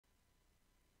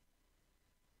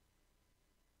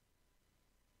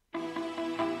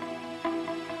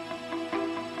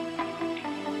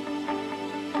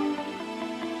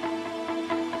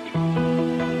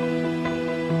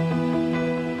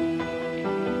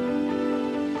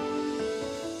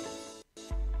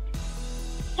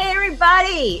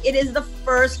everybody. It is the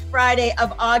first Friday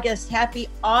of August. Happy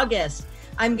August.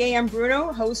 I'm Gaye, I'm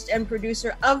Bruno, host and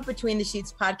producer of Between the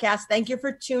Sheets podcast. Thank you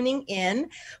for tuning in.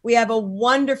 We have a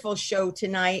wonderful show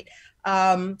tonight.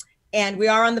 And we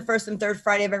are on the first and third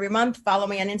Friday of every month. Follow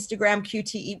me on Instagram,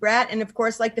 QTEBrat. And of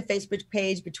course, like the Facebook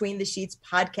page, Between the Sheets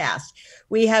podcast.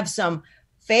 We have some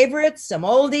favorites, some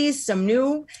oldies, some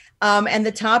new. And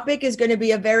the topic is going to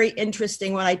be a very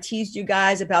interesting one. I teased you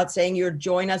guys about saying you'll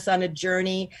join us on a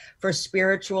journey for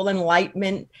spiritual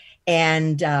enlightenment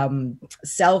and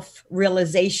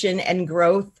self-realization and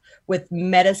growth with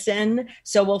medicine.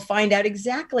 So we'll find out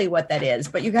exactly what that is.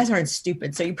 But you guys aren't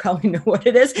stupid, so you probably know what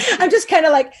it is. I'm just kind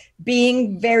of like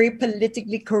being very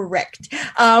politically correct.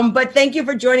 But thank you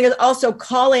for joining us. Also,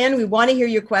 call in. We want to hear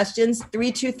your questions,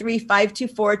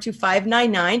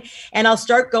 323-524-2599. And I'll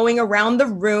start going around the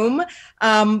room.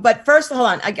 But first, hold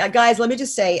on. Guys, let me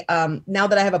just say, now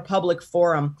that I have a public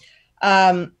forum,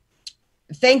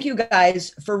 thank you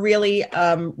guys for really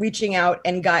reaching out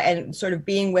and sort of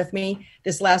being with me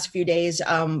this last few days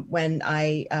when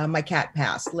my cat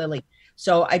passed, Lily.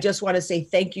 So I just want to say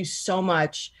thank you so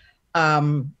much.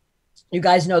 You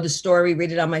guys know the story,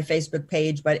 read it on my Facebook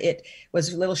page, but it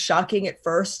was a little shocking at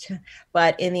first,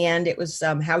 but in the end, it was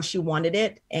how she wanted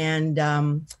it. And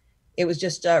it was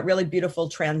just a really beautiful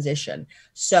transition.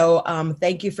 So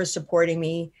thank you for supporting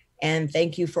me, and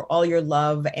thank you for all your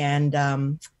love. And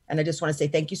I just want to say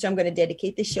thank you. So I'm going to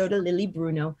dedicate the show to Lily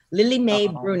Mae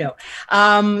Bruno.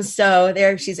 So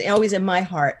there, she's always in my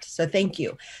heart. So thank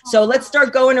you. So let's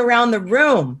start going around the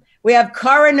room. We have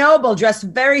Cara Noble dressed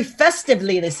very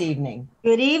festively this evening.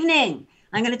 Good evening.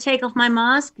 I'm going to take off my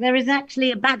mask. There is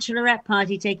actually a bachelorette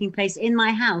party taking place in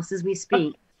my house as we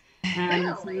speak.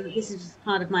 So this is just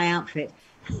part of my outfit.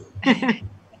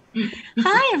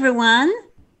 Hi, everyone.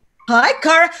 Hi,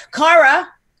 Cara. Cara.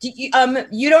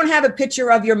 You don't have a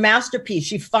picture of your masterpiece.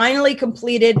 She finally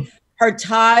completed her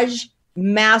Taj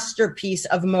masterpiece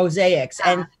of mosaics.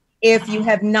 And if you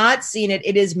have not seen it,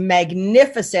 it is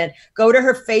magnificent. Go to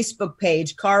her Facebook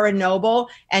page, Cara Noble,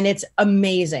 and it's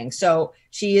amazing. So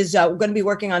she is going to be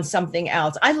working on something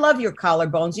else. I love your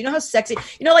collarbones. You know how sexy,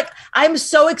 like, I'm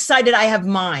so excited I have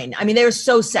mine. I mean, they're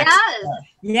so sexy. Yes.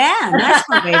 Yeah, nice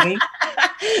one, baby.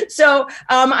 So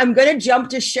I'm going to jump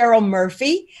to Cheryl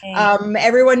Murphy.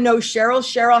 Everyone knows Cheryl.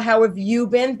 Cheryl, how have you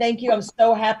been? Thank you. I'm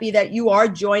so happy that you are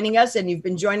joining us, and you've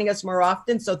been joining us more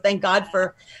often. So thank God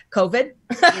for COVID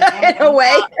in a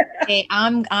way. Hey,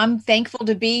 I'm thankful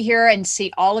to be here and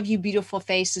see all of you beautiful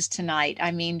faces tonight.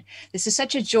 I mean, this is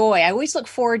such a joy. I always look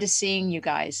forward to seeing you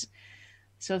guys.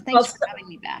 So thanks for having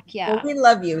me back. Yeah. Well, we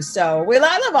love you. So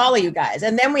I love all of you guys.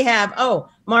 And then we have,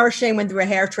 Mara Shane went through a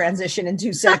hair transition in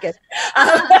 2 seconds.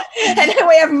 And then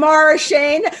we have Mara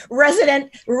Shane, resident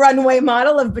runway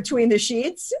model of Between the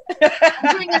Sheets.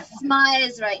 I'm doing a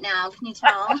smize right now. Can you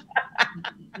tell?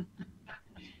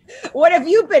 What have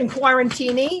you been,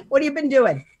 quarantining? What have you been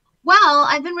doing? Well,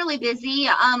 I've been really busy.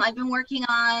 I've been working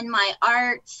on my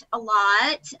art a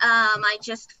lot. I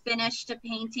just finished a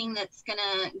painting that's going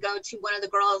to go to one of the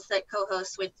girls that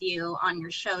co-hosts with you on your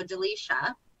show,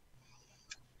 Delisha.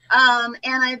 And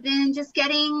I've been just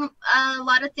getting a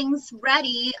lot of things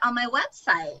ready on my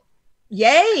website.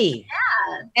 Yay.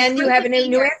 Yeah. And you have a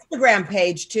new Instagram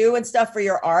page too and stuff for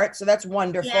your art. So that's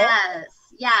wonderful.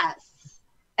 Yes.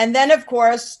 And then, of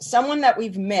course, someone that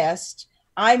we've missed,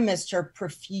 I missed her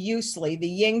profusely, the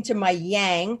yin to my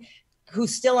yang,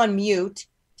 who's still on mute.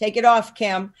 Take it off,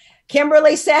 Kim.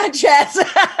 Kimberly Sanchez.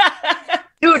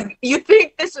 Dude, you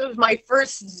think this was my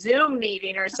first Zoom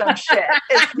meeting or some shit.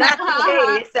 It's not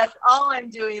the case. That's all I'm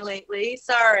doing lately.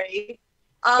 Sorry.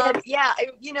 Yeah,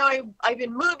 I've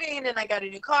been moving, and I got a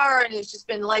new car, and it's just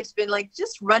been, life's been like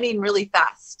just running really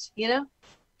fast,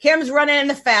 Kim's running in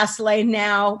the fast lane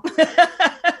now.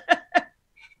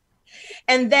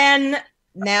 And then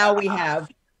now we have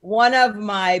one of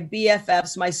my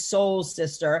BFFs, my soul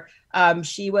sister.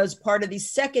 She was part of the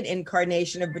second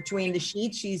incarnation of Between the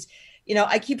Sheets. She's,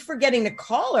 I keep forgetting to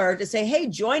call her to say, hey,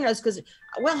 join us. Because,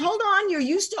 well, hold on. You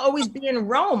used to always be in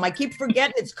Rome. I keep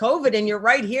forgetting it's COVID and you're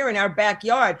right here in our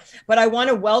backyard. But I want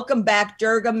to welcome back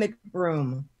Durga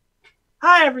McBroom.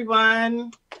 Hi, everyone.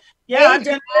 Yeah,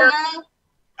 Hey,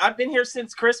 I've been here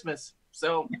since Christmas.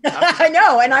 So I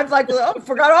know. And I'm like,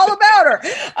 forgot all about her.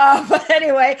 But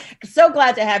anyway, so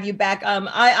glad to have you back.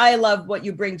 I love what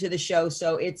you bring to the show.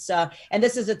 So it's, and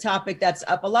this is a topic that's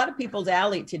up a lot of people's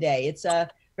alley today. It's a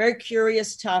very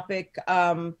curious topic.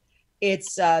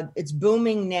 It's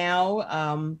booming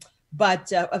now.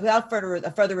 But without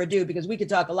further ado, because we could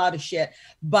talk a lot of shit,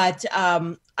 but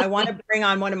I want to bring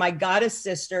on one of my goddess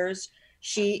sisters.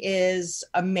 She is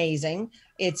amazing.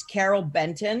 It's Carol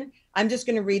Benton. I'm just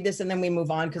going to read this and then we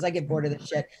move on because I get bored of this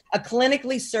shit. A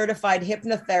clinically certified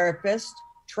hypnotherapist,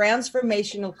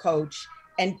 transformational coach,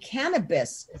 and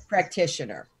cannabis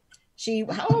practitioner. She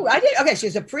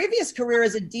has a previous career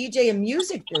as a DJ and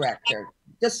music director,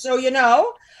 just so you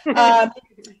know.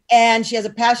 And she has a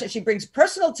passion. She brings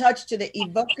personal touch to the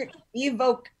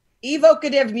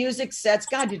evocative music sets.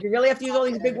 God, did you really have to use all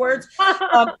these big words?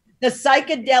 The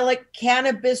psychedelic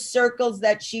cannabis circles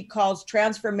that she calls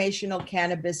transformational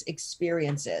cannabis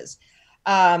experiences.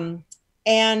 And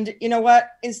you know what?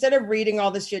 Instead of reading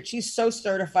all this shit, she's so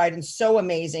certified and so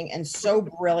amazing and so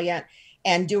brilliant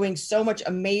and doing so much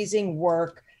amazing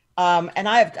work. And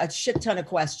I have a shit ton of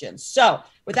questions. So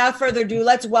without further ado,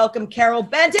 let's welcome Carol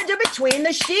Benton to Between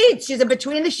the Sheets. She's a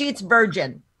Between the Sheets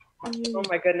virgin. Oh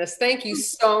my goodness. Thank you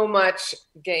so much,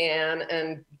 Gayanne,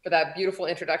 and for that beautiful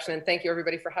introduction. And thank you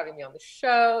everybody for having me on the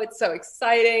show. It's so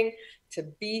exciting to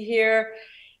be here.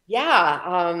 Yeah.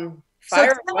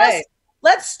 Fire away.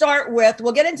 Let's start with,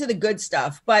 we'll get into the good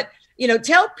stuff, but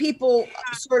tell people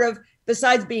sort of,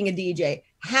 besides being a DJ,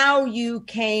 how you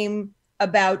came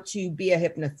about to be a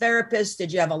hypnotherapist.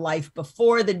 Did you have a life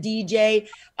before the DJ?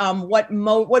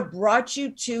 What brought you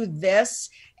to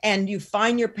this? And you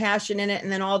find your passion in it,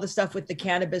 and then all the stuff with the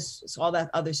cannabis, all that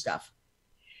other stuff.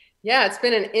 Yeah, it's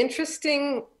been an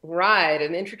interesting ride,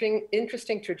 an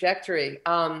interesting trajectory.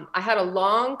 I had a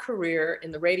long career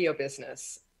in the radio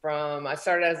business. I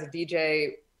started as a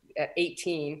DJ at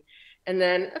 18, and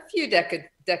then a few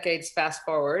decades fast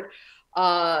forward,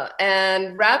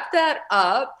 and wrapped that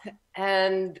up.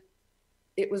 And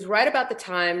it was right about the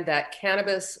time that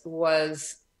cannabis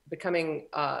was becoming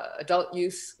adult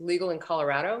use legal in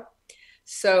Colorado.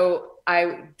 So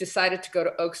I decided to go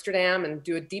to Amsterdam and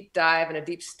do a deep dive and a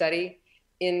deep study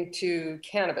into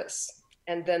cannabis.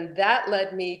 And then that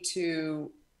led me to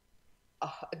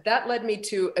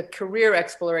a career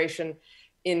exploration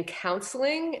in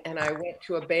counseling. And I went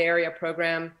to a Bay Area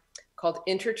program called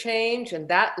Interchange. And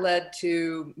that led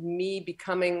to me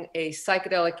becoming a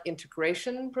psychedelic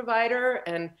integration provider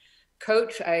and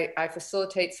coach. I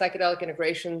facilitate psychedelic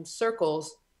integration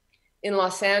circles in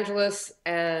Los Angeles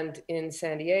and in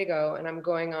San Diego. And I'm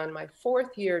going on my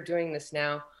 4th year doing this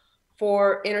now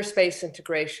for inner space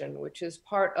integration, which is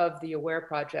part of the AWARE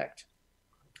project.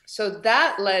 So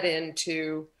that led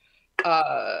into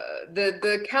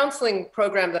the counseling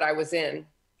program that I was in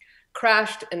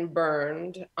crashed and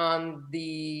burned on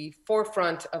the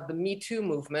forefront of the Me Too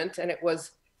movement. And it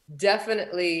was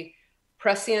definitely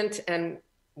prescient and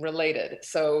related.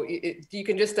 So you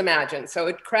can just imagine. So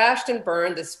it crashed and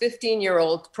burned, this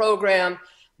 15-year-old program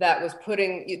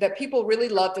that people really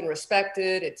loved and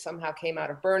respected. It somehow came out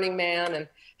of Burning Man and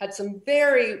had some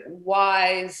very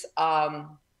wise,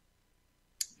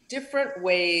 different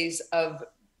ways of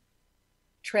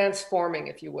transforming,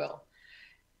 if you will.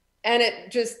 And it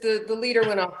just, the leader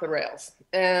went off the rails.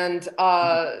 And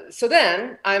so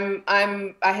then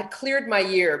I had cleared my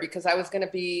year because I was going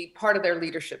to be part of their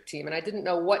leadership team and I didn't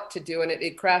know what to do. And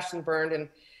it crashed and burned. And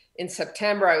in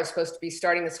September, I was supposed to be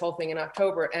starting this whole thing in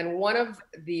October. And one of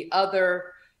the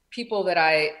other people that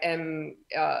I am,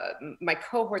 my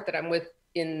cohort that I'm with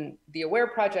in the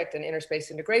AWARE project and inner space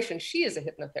integration, she is a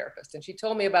hypnotherapist. And she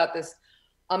told me about this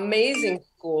amazing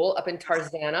school up in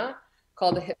Tarzana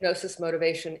called the Hypnosis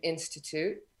Motivation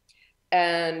Institute.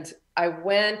 And I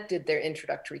went, did their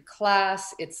introductory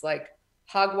class. It's like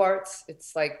Hogwarts.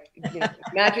 It's like,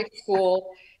 magic school.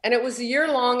 And it was a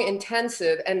year-long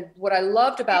intensive. And what I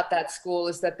loved about that school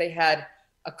is that they had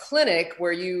a clinic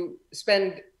where you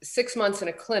spend 6 months in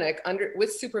a clinic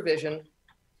with supervision.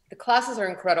 The classes are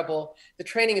incredible. The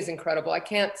training is incredible. I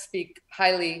can't speak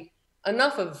highly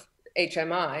enough of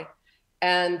HMI.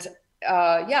 And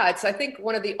it's, I think,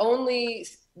 one of the only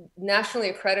nationally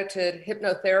accredited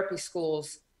hypnotherapy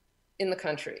schools in the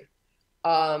country.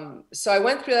 So I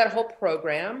went through that whole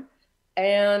program,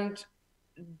 and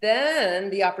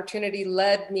then the opportunity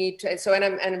led me to, and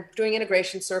I'm doing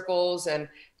integration circles and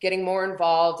getting more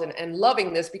involved and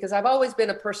loving this because I've always been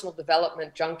a personal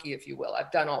development junkie, if you will.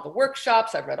 I've done all the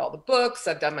workshops, I've read all the books,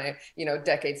 I've done my,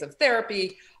 decades of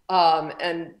therapy.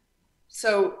 And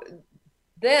so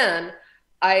then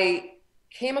I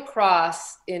came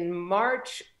across in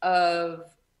March of,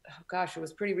 it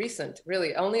was pretty recent,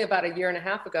 really, only about a year and a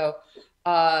half ago,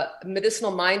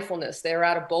 Medicinal Mindfulness. They're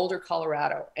out of Boulder,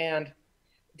 Colorado. And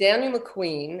Daniel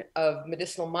McQueen of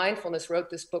Medicinal Mindfulness wrote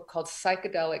this book called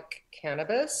Psychedelic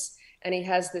Cannabis. And he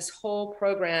has this whole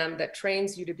program that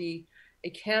trains you to be a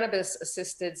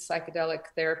cannabis-assisted psychedelic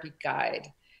therapy guide.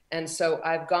 And so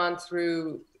I've gone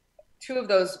through 2 of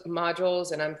those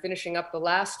modules, and I'm finishing up the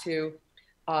last 2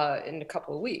 in a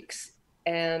couple of weeks.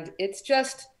 And it's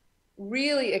just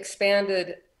really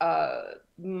expanded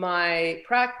my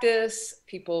practice,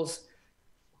 people's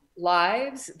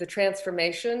lives. The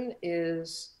transformation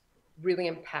is really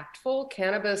impactful.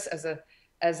 Cannabis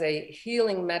as a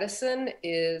healing medicine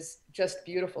is just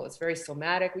beautiful. It's very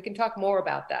somatic. We can talk more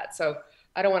about that. So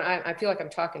I feel like I'm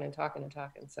talking and talking and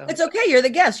talking. So it's okay. You're the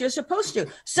guest. You're supposed to.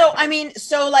 So, I mean,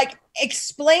 like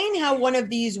explain how one of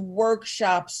these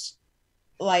workshops,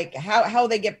 like how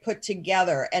they get put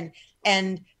together,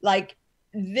 and like,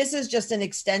 this is just an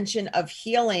extension of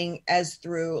healing as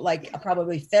through like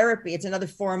probably therapy. It's another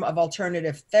form of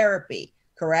alternative therapy,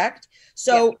 correct?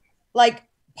 So like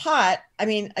pot, I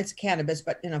mean, it's cannabis,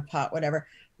 but in a pot, whatever.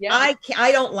 Yeah. I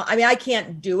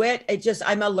can't do it. It just,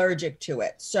 I'm allergic to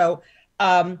it. So,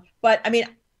 but I mean,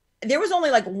 there was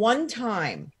only like one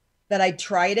time that I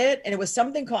tried it, and it was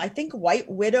something called, I think, White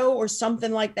Widow or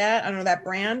something like that. I don't know that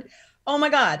brand. Oh my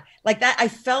God. Like that. I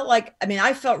felt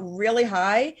really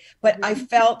high, but I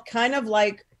felt kind of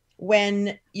like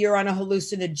when you're on a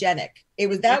hallucinogenic.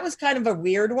 That was kind of a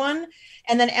weird one.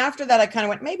 And then after that, I kind of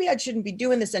went, maybe I shouldn't be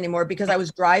doing this anymore, because I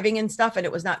was driving and stuff, and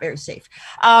it was not very safe.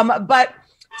 But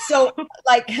so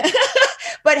like,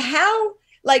 but how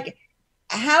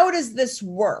does this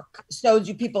work? So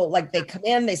do people, like, they come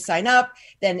in, they sign up,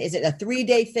 then is it a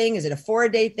 3-day thing? Is it a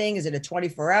 4-day thing? Is it a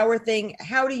 24-hour thing?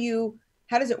 How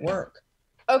does it work?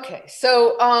 Okay,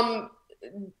 so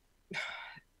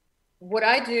what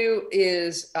I do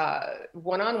is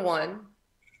one-on-one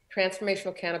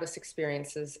transformational cannabis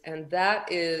experiences, and that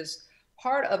is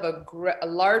part of a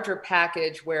larger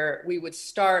package where we would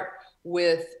start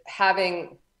with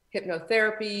having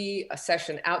hypnotherapy, a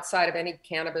session outside of any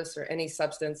cannabis or any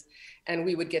substance, and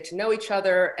we would get to know each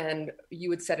other, and you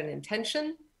would set an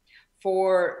intention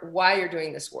for why you're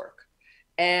doing this work.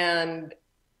 And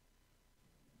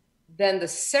then the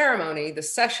ceremony, the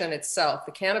session itself,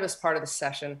 the cannabis part of the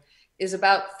session, is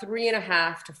about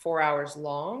 3.5 to 4 hours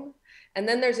long. And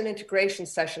then there's an integration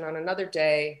session on another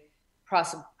day,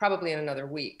 probably in another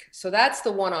week. So that's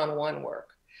the one-on-one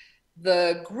work.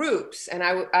 The groups, and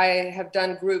I have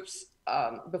done groups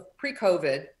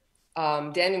pre-COVID.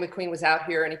 Daniel McQueen was out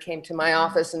here, and he came to my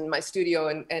office and my studio,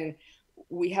 and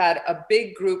we had a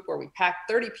big group where we packed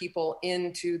 30 people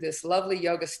into this lovely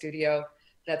yoga studio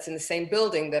that's in the same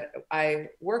building that I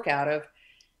work out of.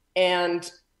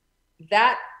 And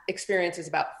that experience is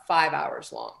about 5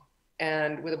 hours long,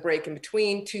 and with a break in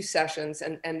between 2 sessions,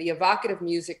 and the evocative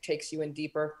music takes you in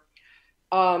deeper.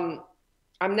 I'm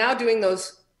now doing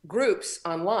those groups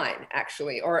online,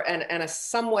 actually, and a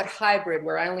somewhat hybrid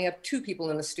where I only have 2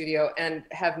 people in the studio and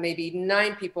have maybe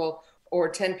 9 people or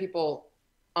 10 people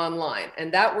online.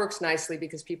 And that works nicely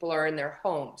because people are in their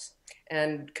homes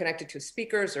and connected to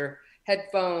speakers or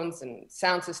headphones and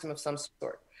sound system of some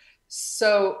sort.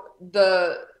 So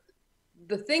the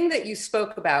thing that you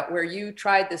spoke about, where you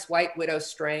tried this White Widow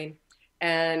strain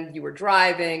and you were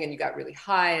driving and you got really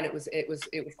high and it was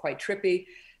quite trippy,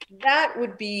 that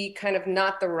would be kind of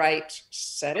not the right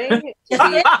setting.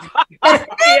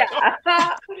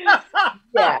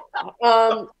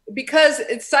 Because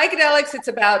it's psychedelics, it's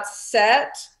about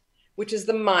set, which is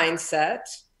the mindset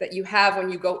that you have when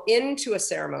you go into a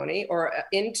ceremony or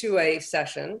into a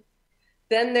session.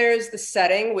 Then there's the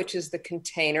setting, which is the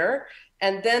container.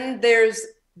 And then there's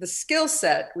the skill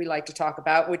set we like to talk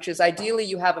about, which is ideally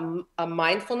you have a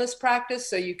mindfulness practice,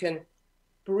 so you can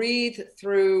breathe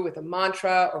through with a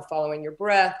mantra or following your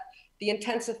breath, the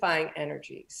intensifying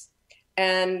energies.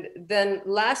 And then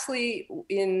lastly,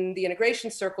 in the integration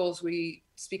circles, we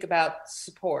speak about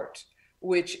support,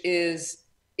 which is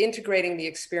integrating the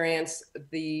experience,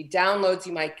 the downloads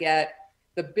you might get,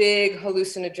 the big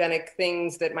hallucinogenic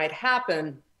things that might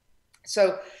happen.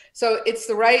 So it's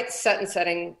the right set and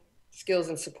setting, skills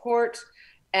and support.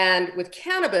 And with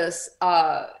cannabis,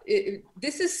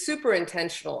 this is super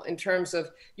intentional in terms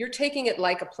of you're taking it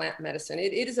like a plant medicine.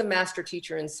 It is a master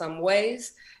teacher in some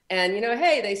ways. And,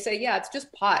 hey, they say, yeah, it's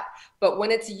just pot. But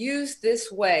when it's used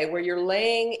this way, where you're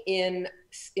laying in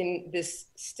this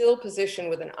still position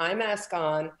with an eye mask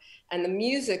on, and the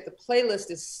music, the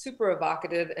playlist is super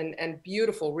evocative and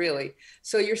beautiful, really.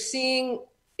 So you're seeing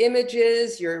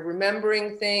images, you're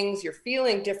remembering things, you're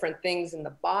feeling different things in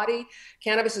the body.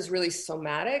 Cannabis is really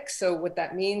somatic. So what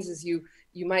that means is you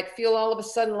might feel all of a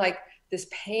sudden like this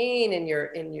pain in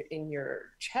your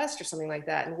chest or something like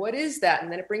that. And what is that?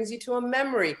 And then it brings you to a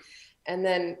memory. And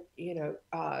then,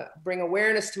 bring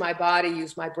awareness to my body,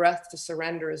 use my breath to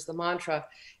surrender is the mantra.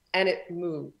 And it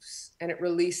moves and it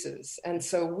releases. And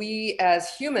so we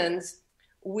as humans,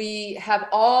 we have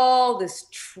all this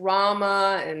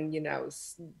trauma and,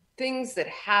 things that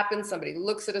happen. Somebody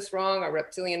looks at us wrong, our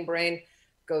reptilian brain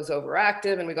goes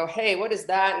overactive, and we go, hey, what is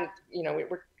that? And, you know,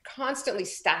 we're constantly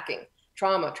stacking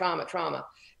trauma,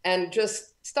 and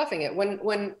just stuffing it.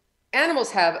 When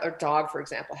animals have, a dog, for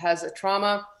example, has a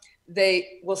trauma,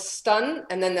 they will stun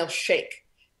and then they'll shake.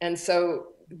 And so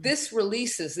this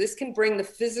can bring the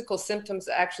physical symptoms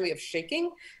actually of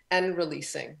shaking and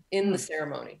releasing in the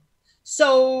ceremony.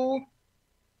 So,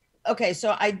 okay,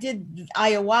 so I did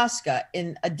ayahuasca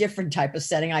in a different type of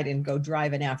setting. I didn't go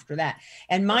driving after that.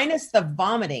 And minus the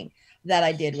vomiting that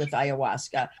I did with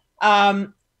ayahuasca,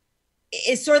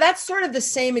 that's sort of the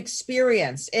same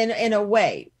experience in a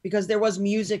way, because there was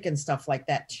music and stuff like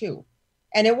that too.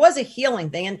 And it was a healing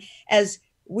thing. And as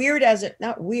weird as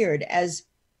as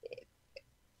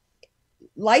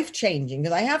life-changing,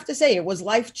 because I have to say it was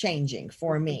life-changing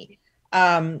for me.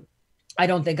 I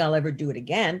don't think I'll ever do it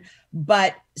again.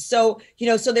 But so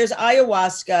there's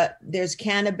ayahuasca, there's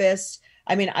cannabis.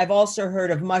 I mean, I've also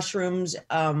heard of mushrooms.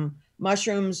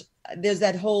 There's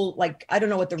that whole, like, I don't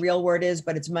know what the real word is,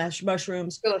 but it's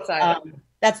mushrooms.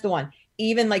 That's the one.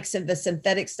 Even like the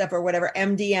synthetic stuff or whatever,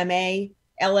 MDMA,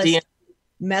 LSD,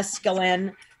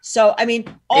 mescaline. So, I mean,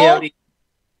 all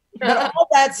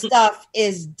that stuff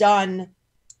is done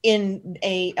in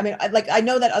I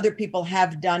know that other people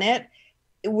have done it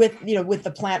with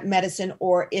the plant medicine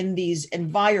or in these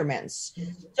environments.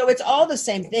 So it's all the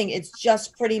same thing. It's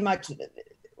just pretty much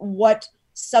what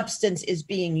substance is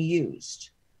being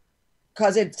used,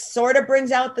 because it sort of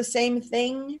brings out the same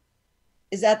thing.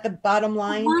 Is that the bottom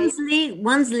line?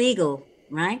 One's legal,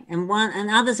 right? And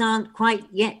others aren't quite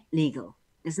yet legal.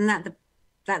 Isn't that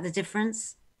the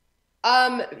difference?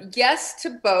 Yes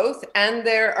to both, and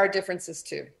there are differences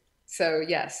too. So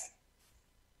yes.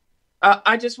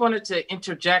 I just wanted to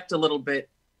interject a little bit.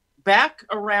 Back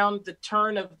around the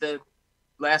turn of the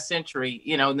last century,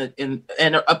 and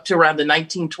up to around the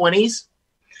 1920s,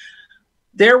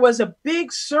 there was a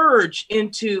big surge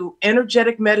into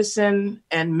energetic medicine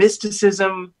and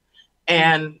mysticism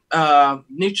and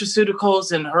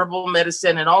nutraceuticals and herbal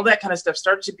medicine and all that kind of stuff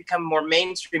started to become more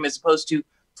mainstream, as opposed to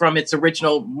from its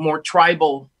original, more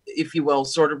tribal, if you will,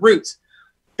 sort of roots.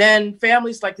 Then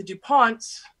families like the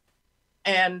DuPonts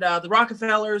and the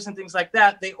Rockefellers and things like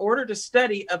that, they ordered a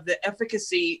study of the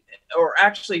efficacy, or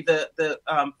actually the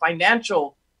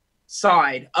financial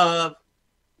side of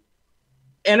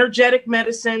energetic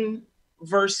medicine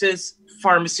versus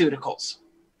pharmaceuticals.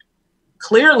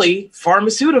 Clearly,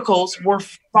 pharmaceuticals were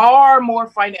far more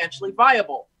financially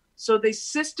viable. So they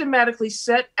systematically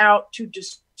set out to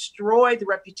destroy the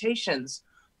reputations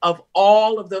of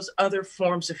all of those other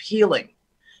forms of healing.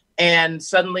 And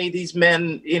suddenly these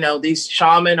men, these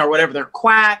shaman or whatever, they're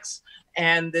quacks,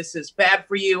 and this is bad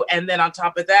for you. And then on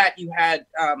top of that, you had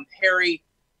Harry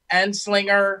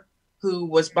Anslinger, who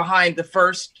was behind the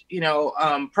first,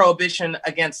 prohibition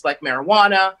against like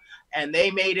marijuana. And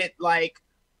they made it like,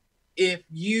 if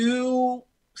you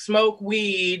smoke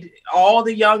weed, all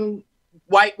the young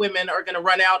white women are going to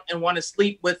run out and want to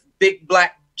sleep with big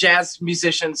black jazz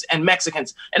musicians and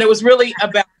Mexicans. And it was really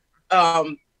about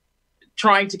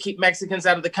trying to keep Mexicans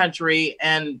out of the country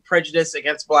and prejudice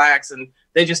against blacks. And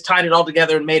they just tied it all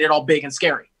together and made it all big and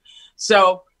scary.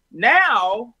 So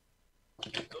now,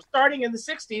 starting in the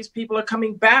 60s, people are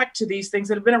coming back to these things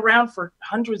that have been around for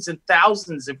hundreds and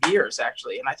thousands of years,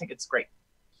 actually. And I think it's great.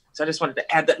 So I just wanted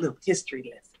to add that little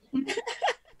history lesson.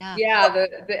 Yeah,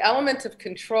 the element of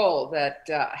control that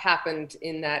happened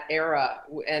in that era.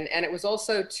 And it was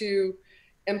also to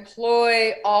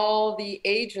employ all the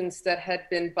agents that had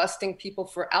been busting people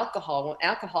for alcohol. When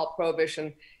alcohol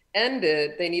prohibition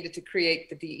ended, they needed to create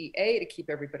the DEA to keep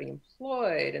everybody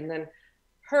employed. And then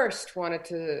Hearst wanted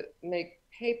to make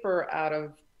paper out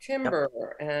of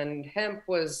timber, and hemp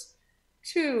was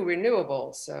too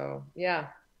renewable. So, yeah.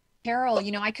 Carol,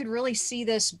 I could really see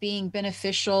this being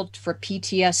beneficial for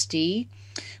PTSD,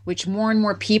 which more and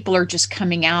more people are just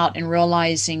coming out and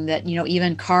realizing that,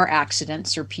 even car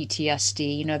accidents are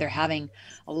PTSD. They're having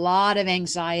a lot of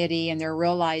anxiety, and they're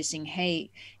realizing, hey,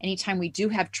 anytime we do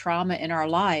have trauma in our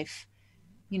life,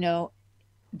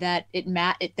 that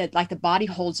that like the body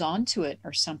holds on to it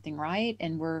or something, right?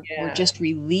 And we're just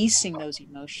releasing those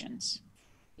emotions.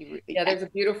 Yeah, there's a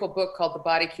beautiful book called The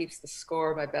Body Keeps the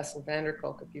Score by Bessel van der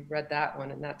Kolk, if you've read that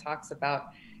one, and that talks about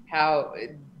how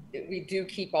we do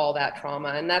keep all that trauma.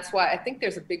 And that's why I think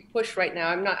there's a big push right now.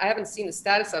 I haven't seen the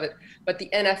status of it, but the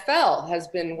NFL has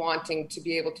been wanting to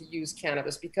be able to use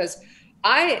cannabis, because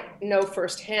I know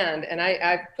firsthand, and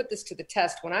I've put this to the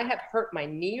test, when I have hurt my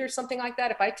knee or something like that,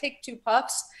 if I take 2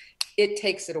 puffs, it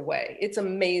takes it away. It's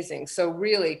amazing. So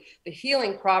really, the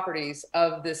healing properties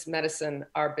of this medicine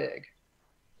are big.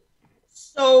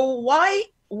 So why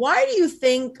do you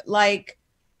think, like,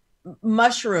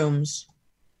 mushrooms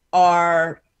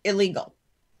are illegal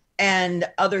and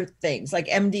other things like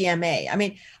MDMA. I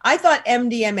mean, I thought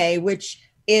MDMA, which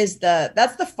is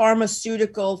that's the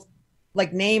pharmaceutical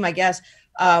like name, I guess,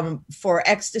 for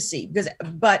ecstasy,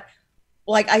 but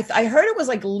like I heard it was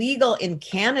like legal in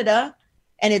Canada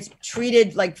and it's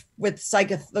treated like with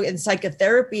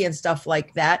psychotherapy and stuff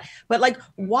like that. But like,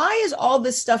 why is all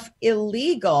this stuff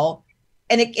illegal?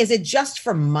 And is it just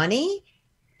for money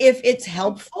if it's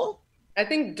helpful? I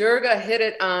think Durga hit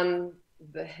it on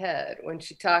the head when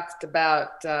she talked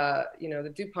about, the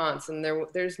DuPonts, and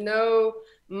there's no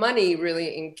money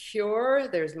really in cure.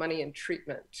 There's money in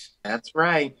treatment. That's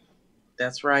right.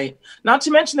 That's right. Not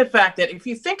to mention the fact that if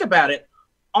you think about it,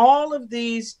 all of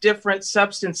these different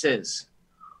substances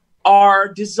are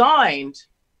designed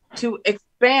to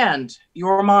expand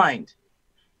your mind,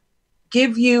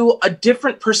 give you a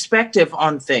different perspective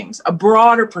on things, a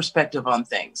broader perspective on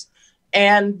things.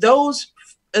 And those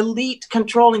elite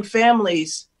controlling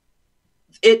families,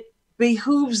 it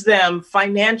behooves them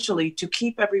financially to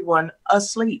keep everyone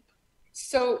asleep.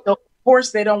 So of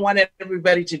course, they don't want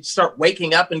everybody to start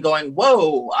waking up and going,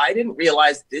 whoa, I didn't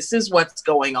realize this is what's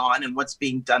going on and what's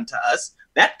being done to us.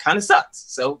 That kind of sucks.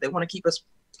 So they want to keep us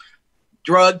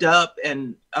drugged up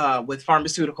and with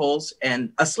pharmaceuticals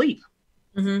and asleep.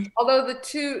 Mm-hmm. Although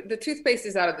the toothpaste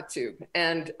is out of the tube,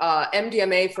 and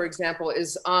MDMA, for example,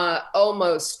 is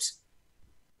almost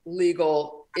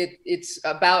legal.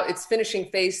 It's finishing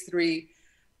phase 3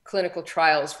 clinical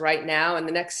trials right now, and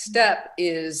the next step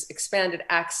is expanded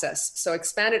access. So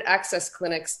expanded access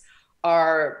clinics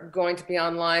are going to be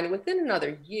online within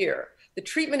another year. The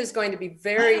treatment is going to be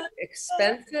very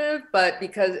expensive, but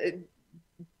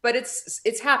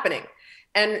it's happening.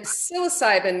 And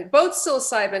psilocybin, both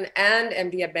psilocybin and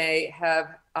MDMA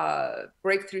have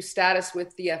breakthrough status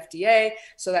with the FDA.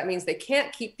 So that means they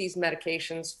can't keep these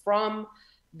medications from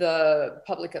the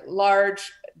public at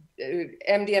large.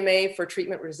 MDMA for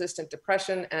treatment-resistant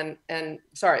depression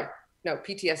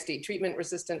PTSD,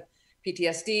 treatment-resistant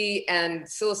PTSD, and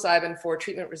psilocybin for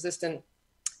treatment-resistant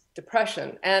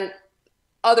depression and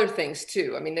other things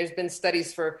too. I mean, there's been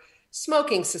studies for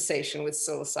smoking cessation with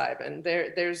psilocybin.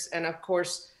 And of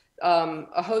course,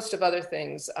 a host of other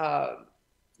things,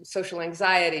 social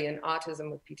anxiety and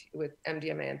autism with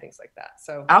MDMA and things like that.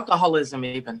 So alcoholism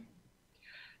even.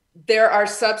 There are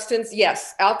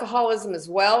alcoholism as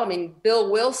well. I mean,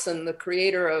 Bill Wilson, the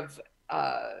creator of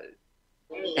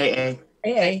AA.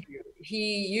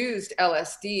 He used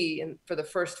LSD for the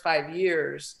first 5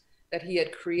 years that he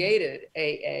had created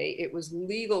AA. It was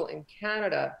legal in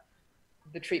Canada,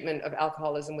 the treatment of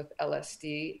alcoholism with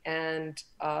LSD. And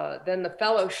then the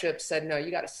fellowship said, no,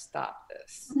 you got to stop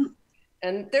this.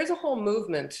 And there's a whole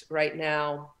movement right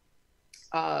now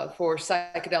for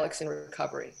psychedelics in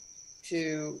recovery.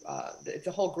 It's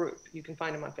a whole group. You can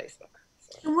find them on Facebook.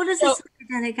 So what does a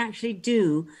psychedelic actually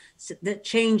do that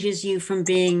changes you from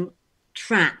being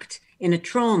trapped in a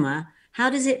trauma? How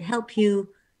does it help you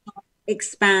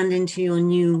expand into your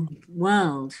new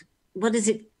world? What does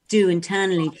it do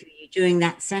internally for you during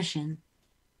that session?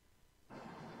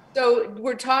 So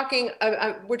we're talking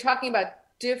about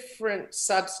different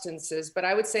substances, but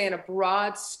I would say in a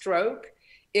broad stroke,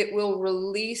 it will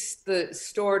release the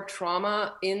stored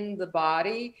trauma in the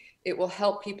body. It will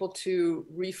help people to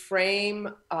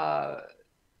reframe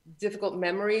difficult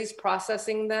memories,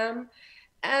 processing them.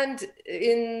 And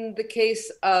in the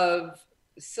case of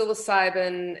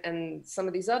psilocybin and some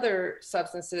of these other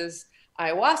substances,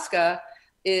 ayahuasca,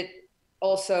 it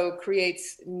also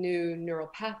creates new neural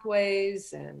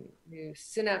pathways and new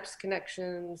synapse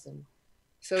connections. And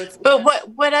so it's. But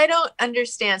what I don't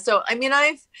understand, so I mean,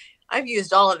 I've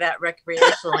used all of that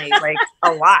recreationally, like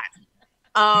a lot.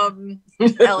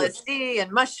 LSD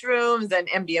and mushrooms and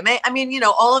MDMA. I mean,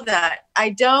 all of that. I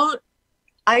don't,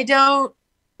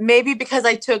 maybe because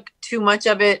I took too much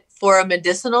of it for a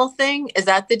medicinal thing. Is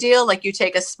that the deal? Like you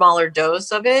take a smaller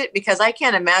dose of it? Because I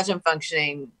can't imagine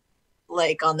functioning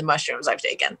like on the mushrooms I've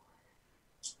taken.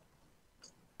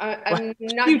 I'm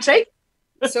not. You take?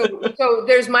 So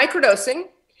there's microdosing,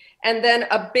 and then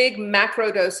a big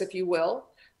macro dose, if you will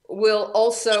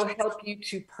also help you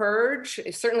to purge,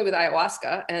 certainly with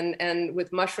ayahuasca and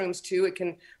with mushrooms too. It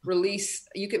can release,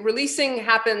 releasing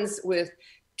happens with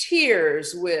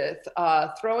tears, with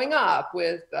throwing up,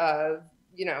 with the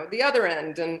other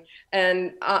end,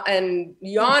 and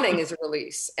yawning is a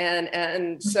release.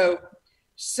 And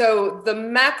so the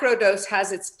macro dose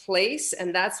has its place,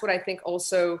 and that's what I think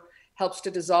also helps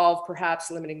to dissolve perhaps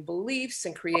limiting beliefs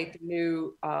and create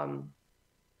new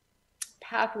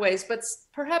pathways, but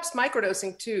perhaps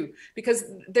microdosing too, because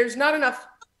there's not enough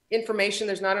information.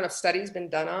 There's not enough studies been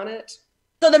done on it.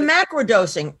 So the macro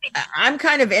dosing, I'm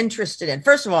kind of interested in.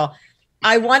 First of all,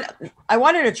 I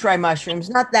wanted to try mushrooms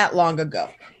not that long ago.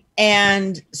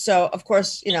 And so, of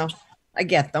course, you know, I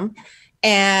get them.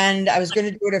 And I was going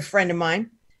to do it with a friend of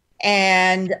mine.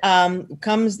 And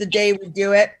comes the day we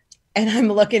do it. And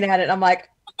I'm looking at it. I'm like,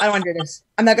 I don't want to do this.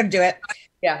 I'm not going to do it.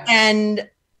 Yeah. And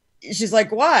she's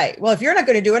like, why? Well, if you're not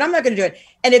going to do it, I'm not going to do it.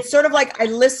 And it's sort of like I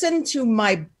listen to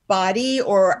my body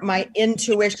or my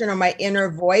intuition or my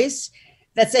inner voice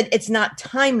that said it's not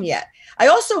time yet. I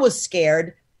also was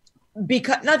scared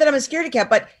because, not that I'm a scaredy cat,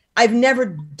 but I've never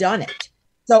done it.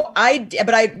 So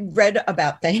but I read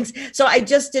about things. So I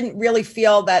just didn't really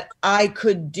feel that I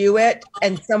could do it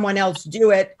and someone else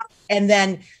do it and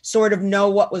then sort of know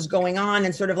what was going on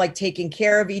and sort of like taking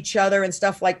care of each other and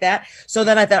stuff like that. So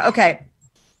then I thought, okay,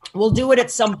 we'll do it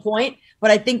at some point,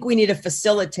 but I think we need a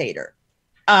facilitator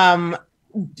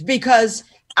because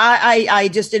I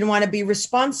just didn't want to be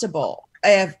responsible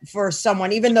for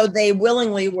someone, even though they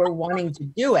willingly were wanting to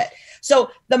do it. So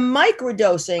the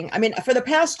microdosing, I mean, for the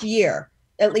past year,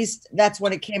 at least that's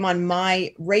when it came on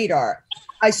my radar,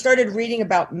 I started reading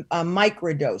about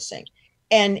microdosing.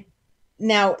 And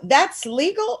now that's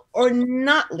legal or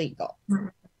not legal?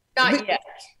 Not yet.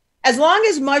 As long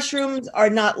as mushrooms are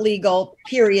not legal,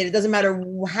 period, it doesn't matter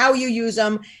how you use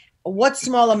them, what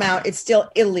small amount, it's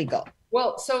still illegal.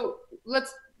 Well, so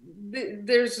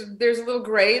there's a little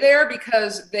gray there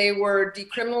because they were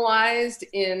decriminalized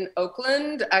in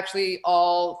Oakland. Actually,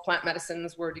 all plant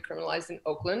medicines were decriminalized in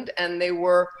Oakland, and they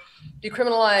were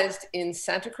decriminalized in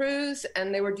Santa Cruz,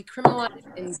 and they were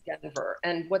decriminalized in Denver.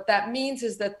 And what that means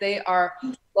is that they are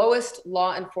lowest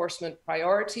law enforcement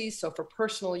priorities. So for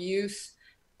personal use,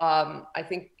 I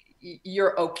think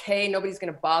you're okay. Nobody's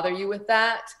going to bother you with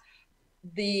that.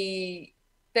 The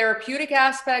therapeutic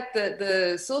aspect,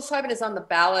 the psilocybin is on the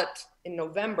ballot in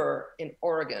November in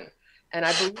Oregon. And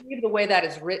I believe the way that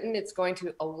is written, it's going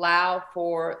to allow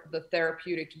for the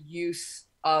therapeutic use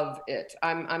of it.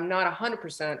 I'm not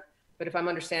 100%, but if I'm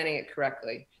understanding it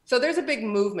correctly. So there's a big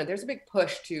movement, there's a big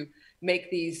push to make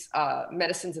these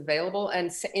medicines available.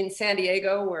 And in San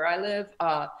Diego, where I live,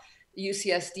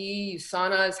 UCSD,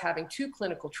 USANA is having 2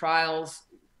 clinical trials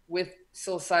with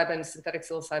psilocybin, synthetic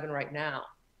psilocybin right now.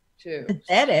 Too.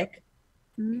 Synthetic?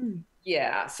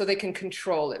 Yeah, so they can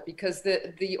control it because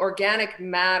the organic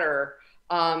matter,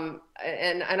 and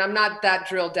I'm not that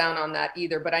drilled down on that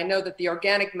either, but I know that the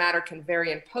organic matter can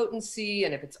vary in potency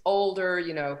and if it's older,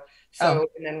 you know, so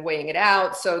and then weighing it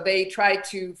out. So they try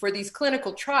to, for these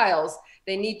clinical trials,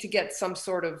 they need to get some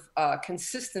sort of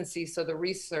consistency so the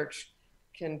research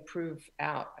can prove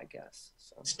out, I guess.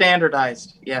 So.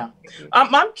 Standardized, yeah.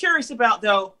 I'm curious about,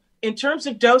 though, in terms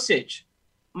of dosage,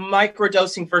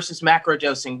 microdosing versus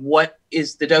macrodosing, what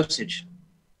is the dosage?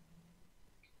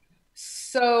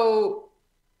 So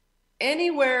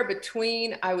anywhere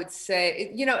between, I would say,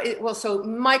 you know, so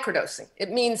microdosing,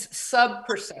 it means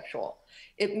subperceptual.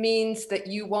 It means that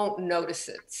you won't notice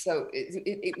it. So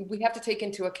we have to take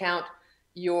into account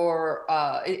your,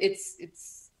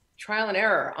 it's trial and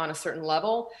error on a certain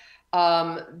level.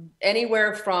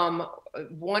 Anywhere from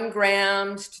 1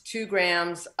 gram to 2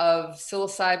 grams of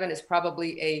psilocybin is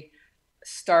probably a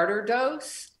starter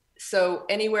dose. So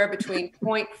anywhere between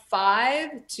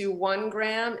 0.5 to 1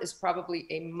 gram is probably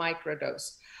a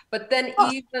microdose. But then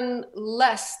even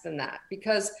less than that,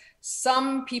 because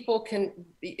some people can,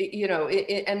 you know,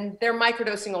 and they're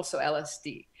microdosing also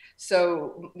LSD.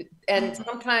 So, and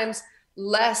sometimes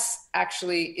less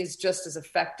actually is just as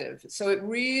effective. So it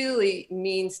really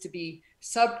means to be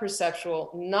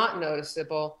subperceptual, not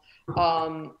noticeable.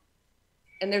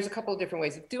 And there's a couple of different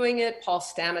ways of doing it. Paul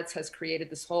Stamets has created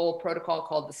this whole protocol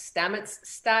called the Stamets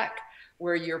stack,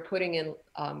 where you're putting in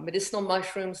medicinal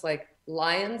mushrooms like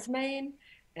lion's mane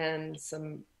and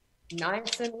some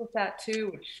niacin with that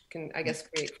too, which can, I guess,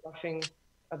 create flushing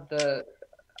of the,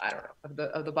 I don't know,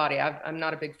 of the body. I'm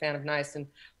not a big fan of niacin,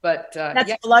 but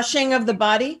that's flushing of the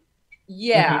body.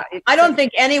 Yeah, I don't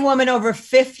think any woman over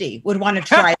 50 would want to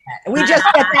try that. We just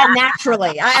get that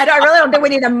naturally. I really don't think we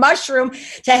need a mushroom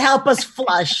to help us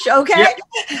flush. Okay.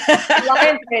 Yep.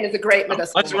 Lion's mane is a great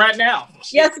medicinal. Let's right now.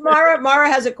 Yes, Mara.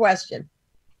 Mara has a question.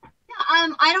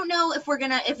 I don't know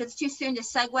if it's too soon to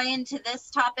segue into this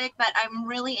topic, but I'm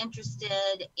really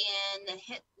interested in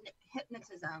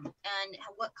hypnotism and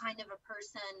what kind of a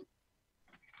person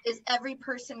is every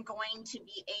person going to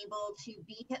be able to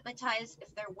be hypnotized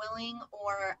if they're willing,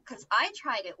 or because I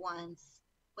tried it once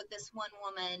with this one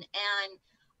woman and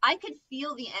I could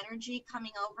feel the energy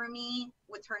coming over me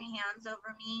with her hands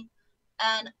over me,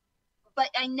 but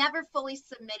I never fully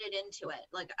submitted into it.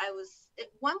 Like I was, at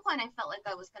one point I felt like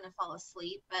I was going to fall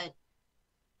asleep, but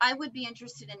I would be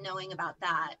interested in knowing about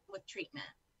that with treatment.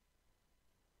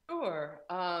 Sure.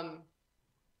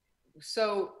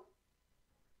 So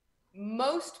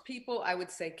most people, I would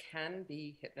say, can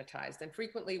be hypnotized, and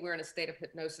frequently we're in a state of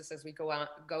hypnosis as we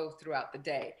go throughout the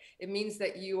day. It means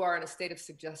that you are in a state of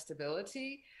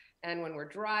suggestibility, and when we're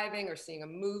driving or seeing a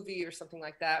movie or something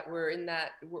like that,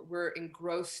 we're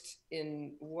engrossed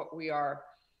in what we are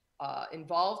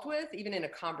involved with. Even in a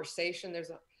conversation,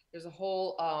 there's a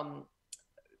whole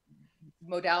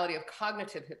modality of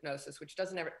cognitive hypnosis, which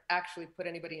doesn't ever actually put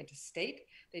anybody into state.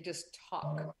 They just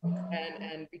talk,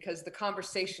 and because the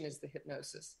conversation is the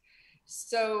hypnosis.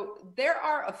 So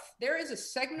there is a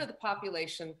segment of the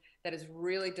population that is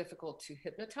really difficult to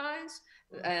hypnotize,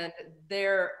 and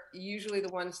they're usually the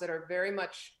ones that are very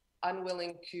much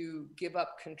unwilling to give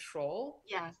up control.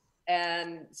 Yes.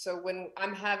 And so when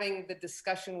I'm having the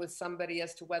discussion with somebody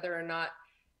as to whether or not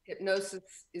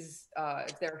hypnosis is,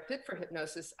 if they're fit for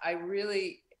hypnosis, I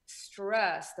really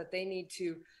stress that they need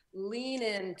to lean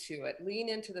into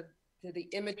the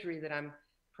imagery that I'm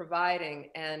providing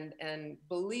and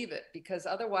believe it, because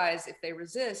otherwise, if they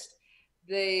resist,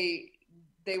 they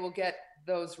will get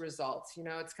those results. You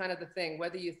know, it's kind of the thing,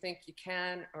 whether you think you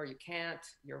can or you can't,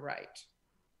 you're right.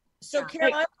 So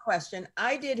Carol, I have a question.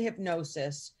 I did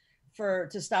hypnosis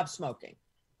to stop smoking.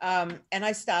 And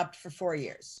I stopped for 4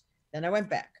 years. Then I went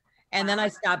back. And then I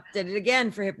did it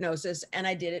again for hypnosis, and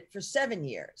I did it for 7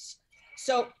 years.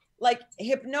 So like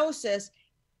hypnosis,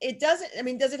 does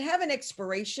it have an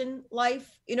expiration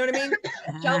life? You know what I mean?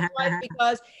 Shelf life,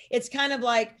 because it's kind of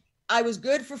like I was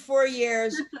good for 4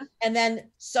 years and then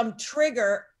some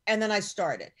trigger, and then I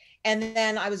started. And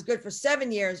then I was good for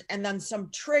 7 years, and then some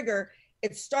trigger,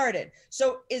 it started.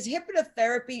 So is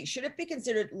hypnotherapy, should it be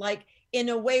considered like, in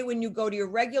a way, when you go to your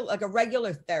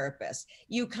regular therapist,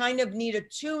 you kind of need a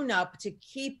tune-up to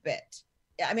keep it?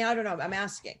 I mean, I don't know. I'm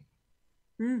asking.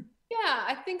 Yeah,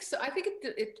 I think so. I think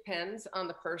it depends on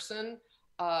the person,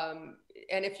 and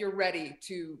if you're ready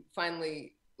to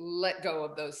finally let go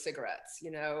of those cigarettes.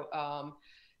 You know,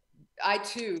 I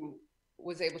too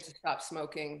was able to stop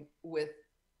smoking with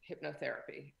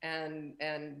hypnotherapy, and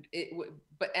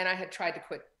I had tried to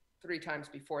quit 3 times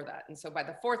before that. And so by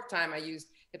the 4th time I used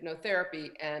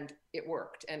hypnotherapy, and it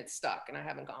worked, and it stuck, and I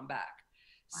haven't gone back.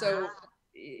 So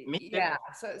yeah,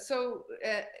 so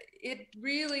it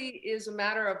really is a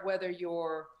matter of whether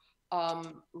you're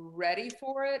ready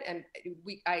for it. And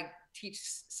I teach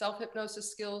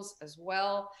self-hypnosis skills as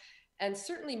well. And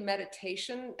certainly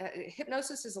meditation.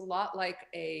 Hypnosis is a lot like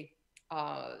a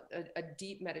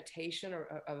deep meditation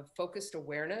or a focused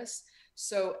awareness.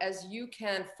 So as you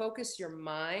can focus your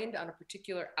mind on a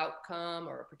particular outcome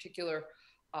or a particular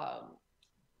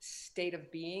state of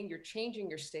being, you're changing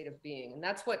your state of being. And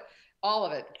that's what all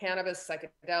of it, cannabis,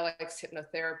 psychedelics,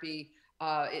 hypnotherapy,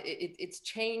 it's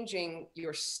changing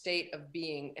your state of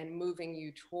being and moving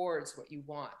you towards what you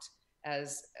want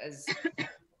as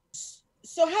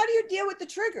So how do you deal with the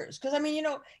triggers? Because I mean, you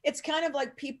know, it's kind of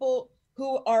like people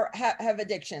who have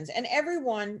addictions, and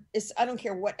everyone is, I don't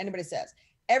care what anybody says,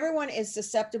 everyone is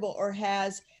susceptible or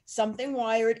has something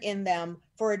wired in them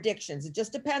for addictions. It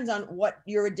just depends on what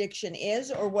your addiction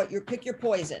is or what pick your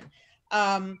poison.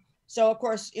 So of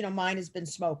course, you know, mine has been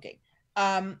smoking.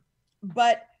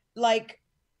 But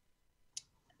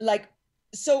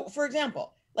so for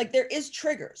example, like there is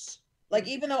triggers. Like,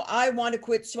 even though I want to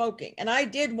quit smoking, and I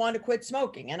did want to quit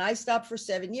smoking, and I stopped for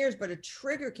 7 years, but a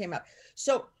trigger came up.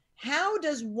 So how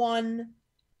does one,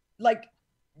 like,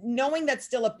 knowing that's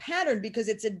still a pattern, because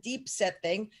it's a deep set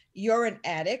thing, you're an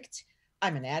addict,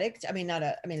 I'm an addict,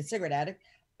 a cigarette addict.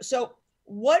 So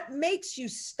what makes you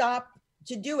stop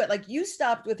to do it? Like, you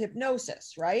stopped with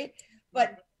hypnosis, right?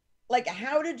 But like,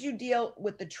 how did you deal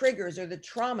with the triggers or the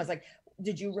traumas? Like,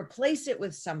 did you replace it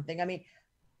with something? I mean,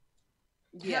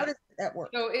 how does that work?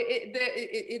 So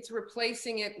it's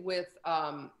replacing it with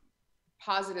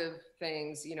positive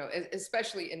things, you know,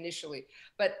 especially initially.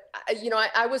 But you know,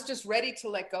 I was just ready to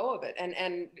let go of it,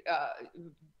 and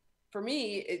for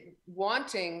me,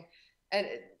 wanting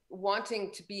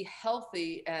to be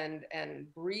healthy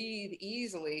and breathe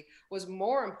easily was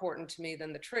more important to me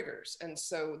than the triggers. And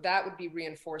so that would be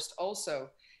reinforced also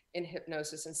in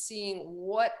hypnosis, and seeing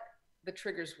what the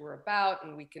triggers were about.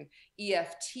 And we can,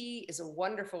 EFT is a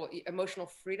wonderful emotional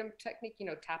freedom technique, you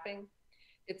know, tapping.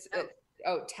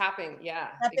 Tapping. Yeah.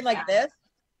 Tapping like this?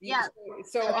 Yeah.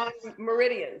 So on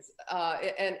meridians,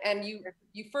 and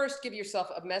you first give yourself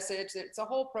a message. It's a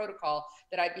whole protocol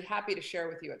that I'd be happy to share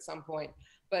with you at some point.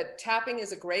 But tapping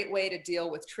is a great way to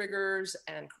deal with triggers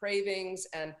and cravings.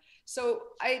 And So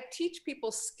I teach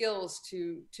people skills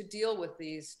to deal with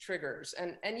these triggers.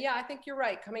 And yeah, I think you're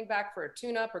right. Coming back for a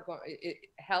tune-up it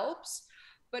helps,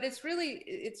 but it's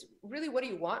really what do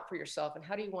you want for yourself and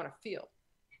how do you want to feel?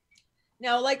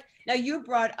 Now, you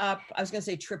brought up, I was going to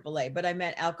say AAA, but I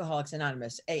meant Alcoholics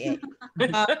Anonymous, AA.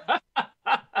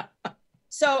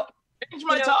 So, change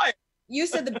my time. You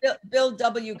said the Bill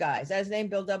W. guy. Is that his name,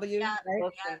 Bill W? Yeah.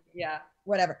 Right? Yeah.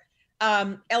 Whatever.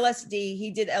 LSD, he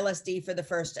did LSD for the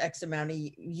first X amount of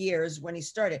years when he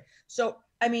started. So,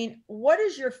 I mean, what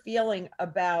is your feeling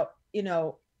about,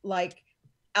 like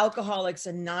Alcoholics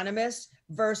Anonymous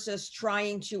versus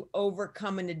trying to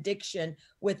overcome an addiction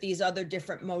with these other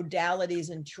different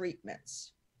modalities and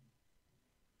treatments?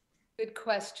 Good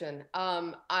question.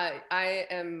 I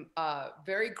am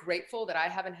very grateful that I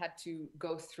haven't had to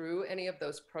go through any of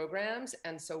those programs.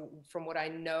 And so from what I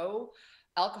know,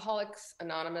 Alcoholics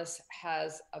Anonymous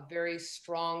has a very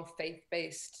strong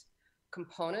faith-based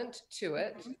component to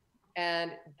it. Mm-hmm.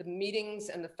 And the meetings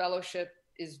and the fellowship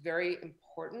is very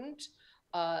important.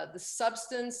 The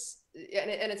substance, and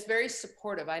it's very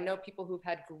supportive. I know people who've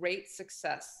had great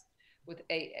success with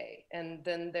AA. And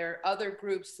then there are other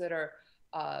groups that are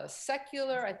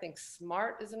secular. I think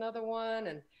SMART is another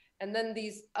one. And then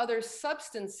these other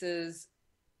substances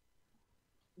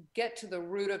get to the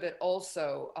root of it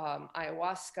also,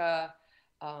 ayahuasca,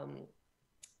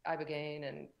 ibogaine,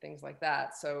 and things like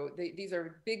that. So these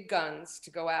are big guns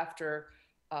to go after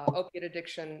opiate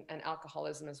addiction and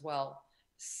alcoholism as well.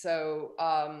 So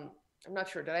I'm not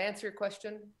sure. Did I answer your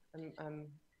question?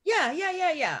 Yeah.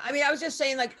 I mean, I was just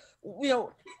saying,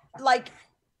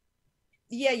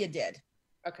 yeah, you did.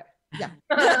 Okay. Yeah.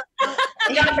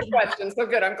 I got the question, so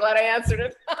good. I'm glad I answered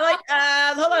it. Hold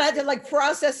on, I had to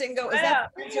process and go, is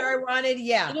that the answer I wanted?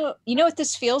 Yeah. You know what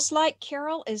this feels like,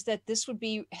 Carol, is that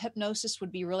hypnosis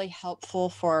would be really helpful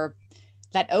for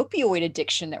that opioid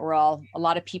addiction that a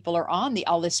lot of people are on,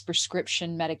 all this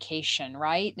prescription medication,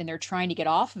 right? And they're trying to get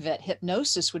off of it.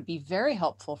 Hypnosis would be very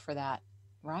helpful for that,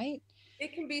 right?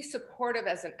 It can be supportive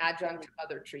as an adjunct to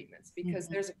other treatments because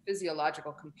there's a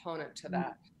physiological component to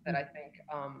that I think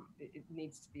it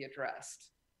needs to be addressed.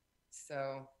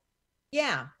 So,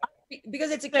 yeah,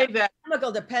 because it's a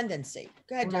chemical dependency.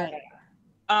 Go ahead, Jen.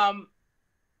 I'm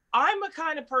a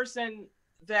kind of person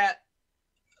that,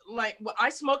 I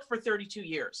smoked for 32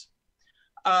 years.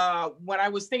 When I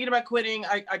was thinking about quitting,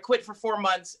 I quit for 4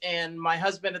 months, and my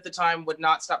husband at the time would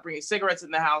not stop bringing cigarettes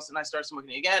in the house, and I started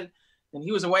smoking again. And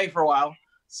he was away for a while.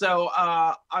 So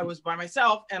I was by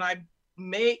myself, and I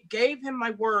gave him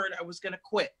my word I was going to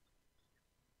quit.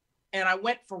 And I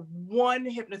went for one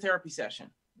hypnotherapy session,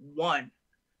 one.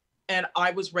 And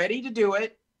I was ready to do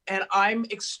it. And I'm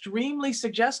extremely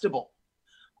suggestible.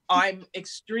 I'm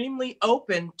extremely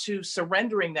open to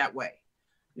surrendering that way.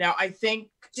 Now, I think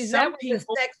some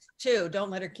people... sex too. Don't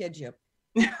let her kid you.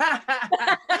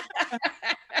 I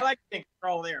like to take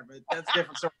control there, but that's a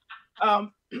different story.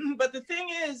 But the thing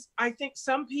is, I think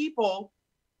some people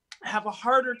have a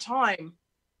harder time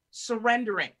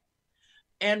surrendering.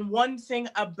 And one thing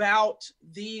about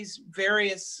these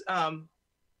various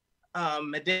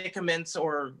medicaments,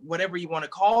 or whatever you want to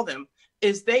call them,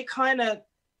 is they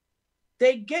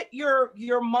get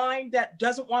your mind that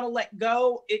doesn't want to let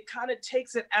go. It kind of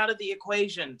takes it out of the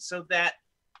equation so that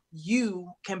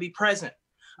you can be present.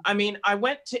 I mean, I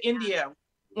went to India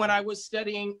when I was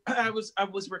studying. I was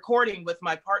recording with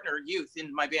my partner Youth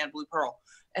in my band Blue Pearl,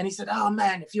 and he said, "Oh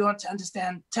man, if you want to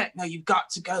understand techno, you've got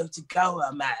to go to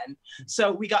Goa, man." So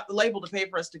we got the label to pay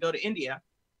for us to go to India,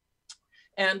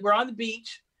 and we're on the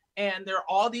beach, and there are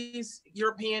all these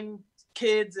European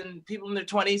kids and people in their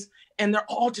 20s, and they're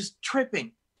all just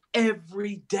tripping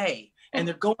every day, and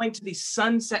they're going to these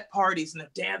sunset parties, and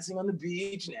they're dancing on the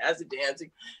beach and acid dancing.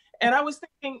 And I was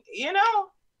thinking,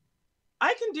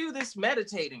 I can do this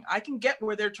meditating. I can get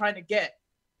where they're trying to get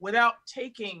without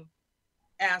taking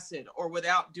acid or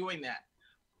without doing that.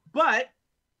 But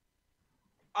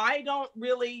I don't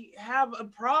really have a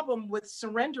problem with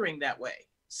surrendering that way.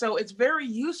 So it's very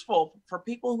useful for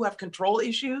people who have control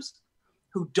issues,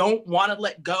 who don't want to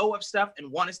let go of stuff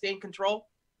and want to stay in control.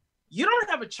 You don't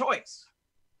have a choice.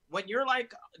 When you're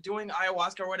doing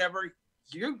ayahuasca or whatever,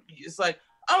 it's like,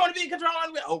 I want to be in control.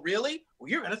 Oh, really? Well,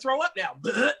 you're going to throw up now.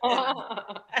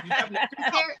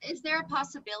 Is there a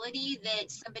possibility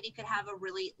that somebody could have a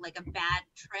really a bad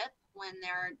trip when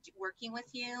they're working with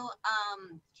you,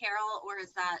 Carol, or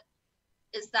is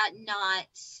that not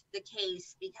the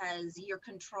case because you're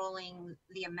controlling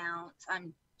the amount?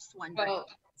 I'm just wondering. Well,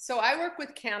 so I work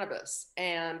with cannabis,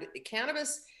 and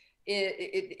cannabis,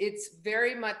 it's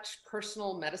very much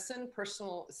personal medicine,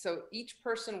 so each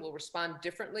person will respond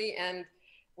differently. And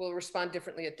will respond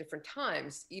differently at different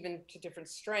times, even to different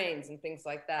strains and things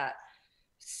like that.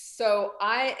 So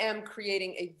I am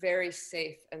creating a very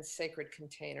safe and sacred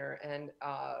container, and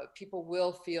people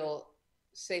will feel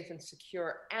safe and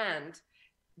secure, and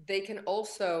they can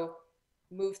also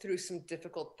move through some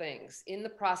difficult things. In the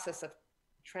process of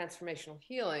transformational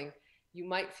healing, you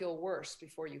might feel worse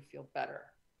before you feel better.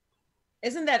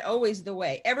 Isn't that always the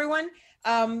way? Everyone,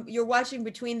 you're watching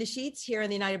Between the Sheets here on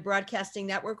the United Broadcasting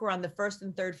Network. We're on the first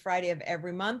and third Friday of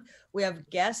every month. We have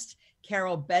guest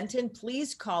Carol Benton.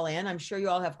 Please call in. I'm sure you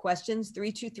all have questions.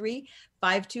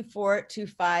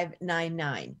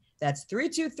 323-524-2599. That's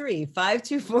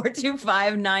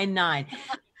 323-524-2599.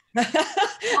 And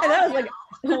I was like,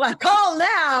 well, call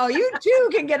now. You too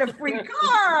can get a free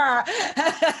car. You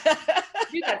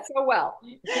do that so well.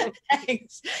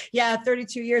 Thanks. Yeah,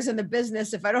 32 years in the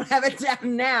business. If I don't have it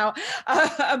down now.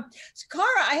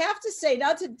 Cara, I have to say,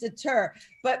 not to deter,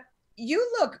 but you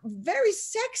look very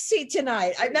sexy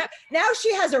tonight. Now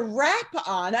she has a wrap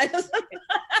on. I just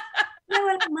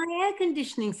well, my air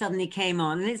conditioning suddenly came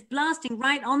on and it's blasting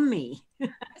right on me.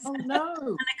 Oh no.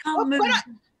 And I can't move.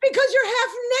 Because you're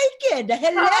half naked.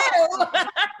 Hello.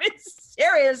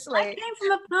 Seriously. I came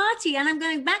from a party and I'm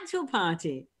going back to a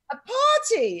party. A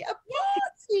party.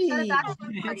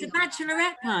 It's a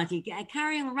bachelorette party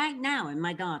carrying on right now in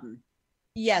my garden.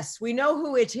 Yes, we know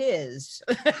who it is.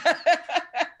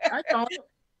 I don't.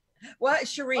 What,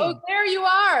 Shireen? Oh, there you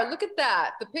are. Look at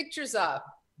that. The picture's up.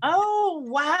 Oh,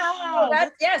 wow.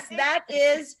 That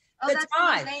is the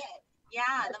time. Mosaic.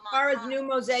 Yeah. As far as new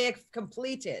mosaic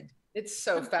completed. It's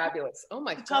so fabulous. Oh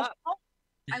my God.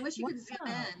 I wish you could zoom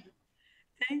in.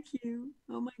 Thank you.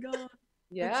 Oh my God.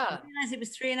 Yeah. I realized it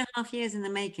was 3.5 years in the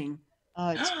making.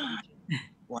 Oh, it's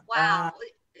Wow.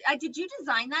 Did you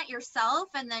design that yourself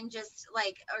and then just or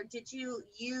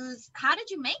how did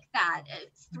you make that?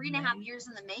 It's 3.5 years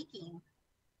in the making.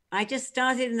 I just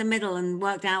started in the middle and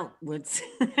worked outwards.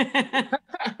 And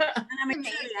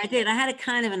I did. I had a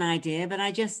kind of an idea, but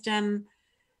I just took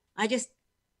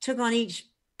on each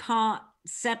part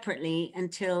separately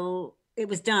until it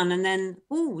was done, and then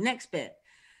next bit.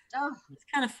 Oh, it's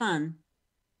kind of fun.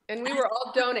 And we were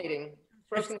all donating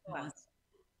broken glass.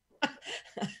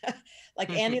 Like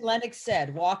Annie Lennox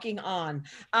said, walking on.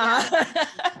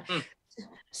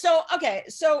 So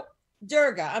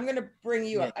Durga, I'm going to bring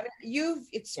you up. I mean, you've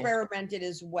experimented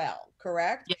as well,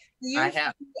 correct? Yeah, I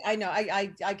have. I know.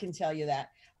 I can tell you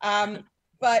that.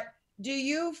 But do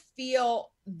you feel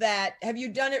that, have you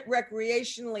done it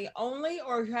recreationally only,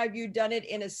 or have you done it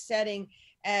in a setting,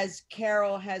 as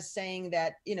Carol has saying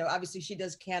that, obviously she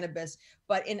does cannabis,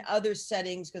 but in other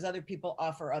settings because other people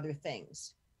offer other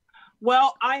things?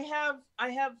 Well, I have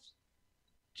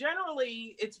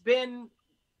generally, it's been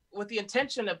with the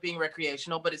intention of being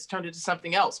recreational, but it's turned into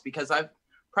something else because I've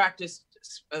practiced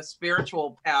a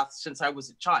spiritual path since I was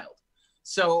a child.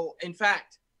 So in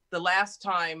fact, the last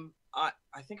time, I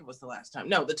think it was the last time,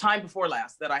 no, the time before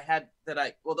last the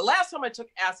last time I took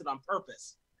acid on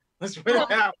purpose, let's put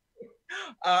it out.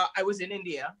 I was in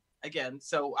India again.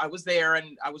 So I was there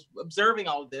and I was observing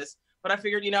all of this, but I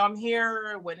figured, I'm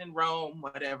here, when in Rome,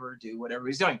 do whatever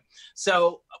he's doing.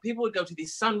 So people would go to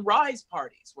these sunrise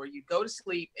parties where you go to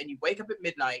sleep and you wake up at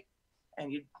midnight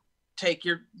and you take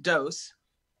your dose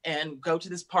and go to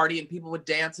this party, and people would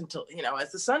dance until,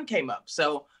 as the sun came up.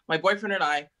 So my boyfriend and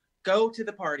I go to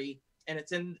the party, and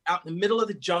it's out in the middle of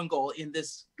the jungle in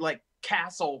this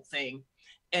castle thing.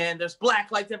 And there's black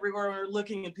lights everywhere. We're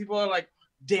looking, and people are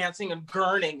dancing and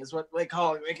gurning is what they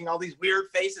call it, making all these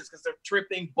weird faces because they're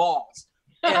tripping balls.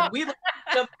 And we looked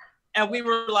at them, and we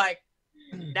were like,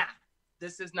 nah,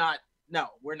 this is not, no,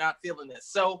 we're not feeling this.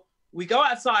 So we go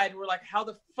outside, and we're like, how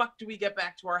the fuck do we get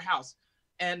back to our house?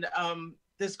 And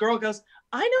this girl goes,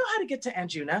 I know how to get to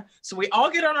Anjuna. So we all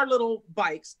get on our little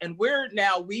bikes, and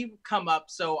we've come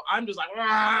up. So I'm just like, and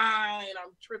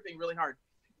I'm tripping really hard.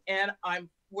 And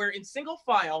we're in single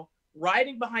file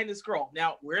riding behind this girl.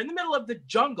 Now we're in the middle of the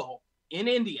jungle in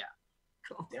India.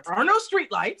 There are no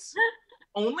street lights.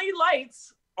 Only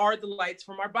lights are the lights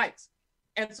from our bikes.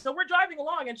 And so we're driving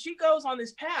along, and she goes on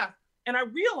this path, and I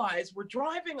realize we're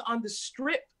driving on the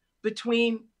strip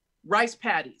between rice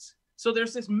paddies. So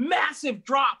there's this massive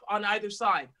drop on either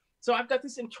side. So I've got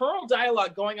this internal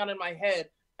dialogue going on in my head,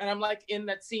 and I'm like in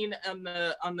that scene on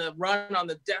the run on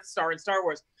the Death Star in Star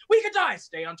Wars. We could die.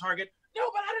 Stay on target. No,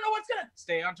 but I don't know what's gonna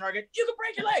stay on target. You can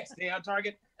break your leg. Stay on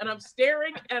target. And I'm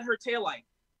staring at her taillight.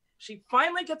 She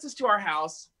finally gets us to our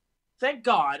house. Thank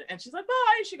God. And she's like,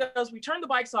 bye. She goes, we turn the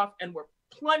bikes off, and we're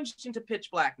plunged into pitch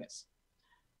blackness.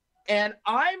 And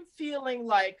I'm feeling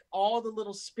like all the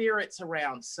little spirits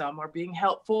around, some are being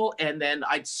helpful. And then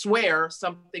I'd swear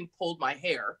something pulled my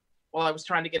hair while I was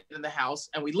trying to get in the house.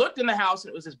 And we looked in the house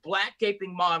and it was this black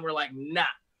gaping maw. And we're like, nah.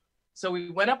 So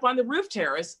we went up on the roof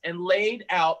terrace and laid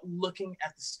out looking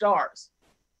at the stars.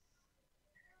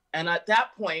 And at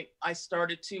that point, I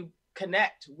started to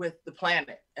connect with the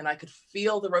planet, and I could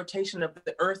feel the rotation of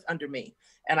the earth under me.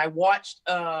 And I watched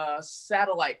a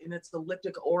satellite in its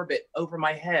elliptic orbit over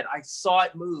my head. I saw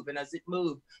it move, and as it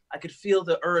moved, I could feel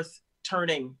the earth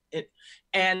turning it.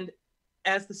 And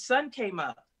as the sun came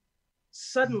up,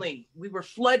 suddenly we were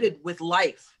flooded with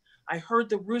life. I heard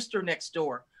the rooster next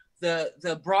door.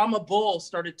 The Brahma bull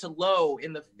started to low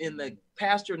in the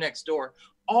pasture next door.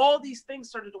 All these things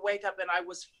started to wake up, and I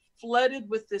was flooded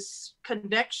with this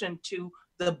connection to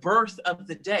the birth of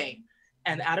the day.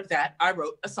 And out of that, I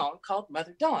wrote a song called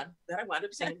Mother Dawn that I wound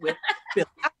up singing with Bill.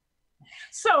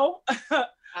 So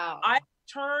I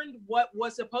turned what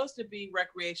was supposed to be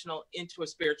recreational into a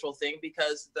spiritual thing,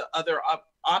 because the other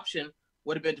option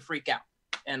would have been to freak out.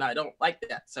 And I don't like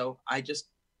that. So I just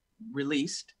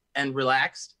released and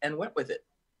relaxed and went with it.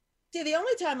 See, the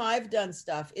only time I've done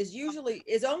stuff is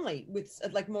only with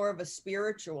like more of a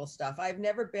spiritual stuff. I've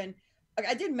never been,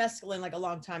 I did mescaline like a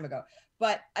long time ago,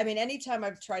 but I mean, anytime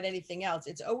I've tried anything else,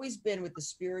 it's always been with the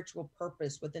spiritual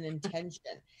purpose, with an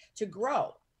intention to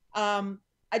grow. I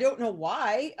don't know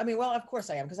why. I mean, well, of course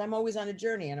I am, because I'm always on a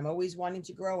journey and I'm always wanting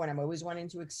to grow and I'm always wanting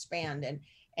to expand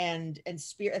and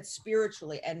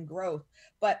spiritually and growth.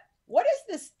 But what is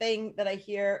this thing that I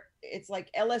hear? It's like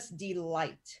LSD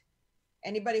light.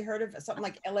 Anybody heard of something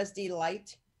like LSD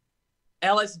light?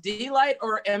 LSD light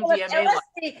or MDMA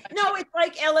light? No, it's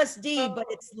like LSD, but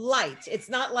it's light. It's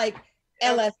not like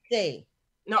LSD.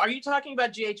 No, are you talking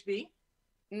about GHB?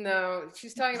 No,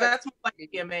 she's talking about that's more like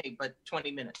MDMA, but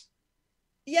 20 minutes.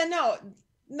 Yeah, no,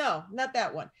 not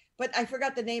that one. But I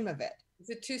forgot the name of it. Is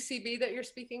it 2CB that you're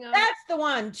speaking of? That's the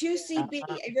one, 2CB.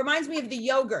 It reminds me of the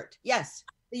yogurt. Yes,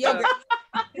 the yogurt.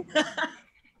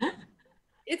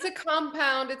 It's a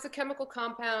compound. It's a chemical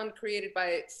compound created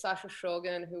by Sasha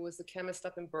Shulgin, who was the chemist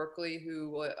up in Berkeley,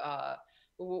 who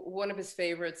one of his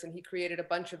favorites, and he created a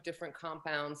bunch of different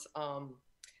compounds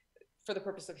for the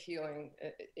purpose of healing.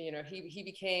 You know, he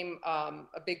became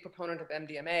a big proponent of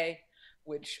MDMA,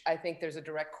 which I think there's a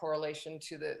direct correlation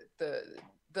to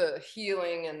the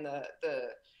healing and the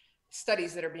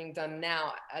studies that are being done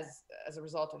now as a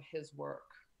result of his work.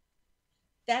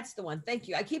 That's the one. Thank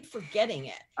you. I keep forgetting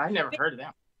it. I never heard of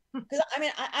that. Because I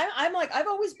mean, I'm like, I've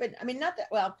always been, I mean, not that,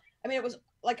 well, I mean, it was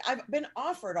like, I've been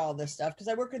offered all this stuff because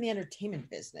I work in the entertainment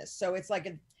business. So it's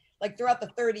like throughout the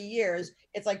 30 years,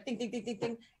 it's like, think, think, think, think,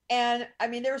 think. And I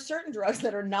mean, there are certain drugs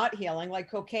that are not healing,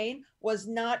 like cocaine was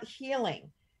not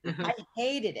healing. Mm-hmm. I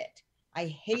hated it.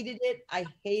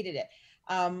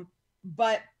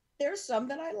 But there's some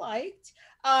that I liked.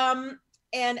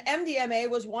 And MDMA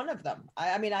was one of them.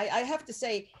 I mean, I have to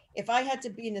say, if I had to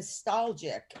be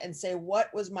nostalgic and say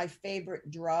what was my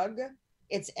favorite drug,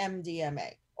 it's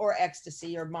MDMA or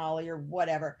ecstasy or Molly or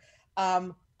whatever.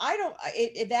 I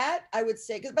would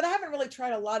say, but I haven't really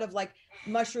tried a lot of like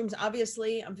mushrooms.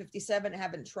 Obviously, I'm 57, I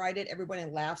haven't tried it. Everybody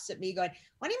laughs at me going,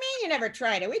 what do you mean you never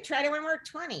tried it? We tried it when we were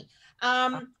 20.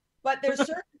 But there's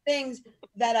certain things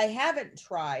that I haven't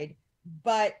tried,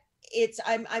 but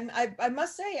I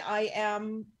must say I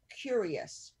am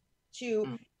curious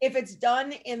to if it's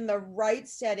done in the right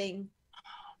setting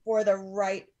for the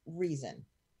right reason.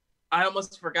 I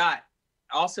almost forgot.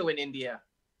 Also in India,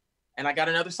 and I got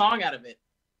another song out of it.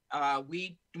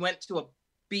 We went to a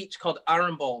beach called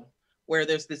Arambol, where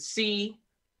there's the sea.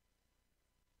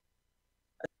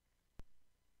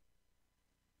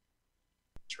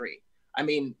 Tree. I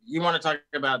mean, you want to talk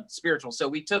about spiritual. So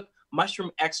we took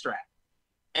mushroom extract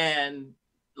and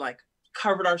like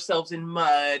covered ourselves in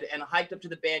mud and hiked up to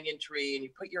the banyan tree, and you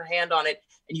put your hand on it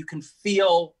and you can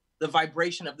feel the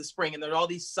vibration of the spring. And there are all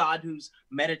these sadhus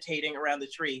meditating around the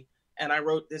tree. And I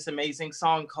wrote this amazing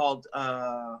song called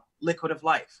Liquid of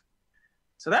Life.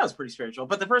 So that was pretty spiritual.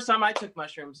 But the first time I took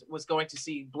mushrooms was going to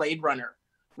see Blade Runner.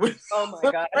 Oh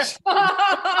my gosh.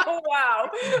 Oh, wow.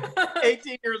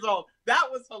 18 years old. That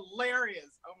was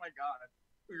hilarious. Oh my God.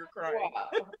 We were crying. Wow.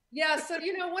 Yeah. So,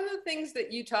 you know, one of the things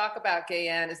that you talk about, Gaye,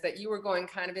 is that you were going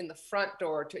kind of in the front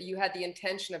door. You had the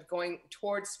intention of going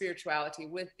towards spirituality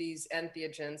with these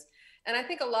entheogens. And I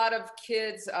think a lot of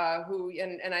kids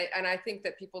and I think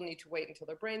that people need to wait until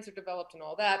their brains are developed and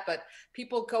all that, but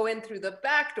people go in through the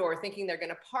back door thinking they're going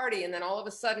to party. And then all of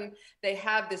a sudden they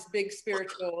have this big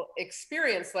spiritual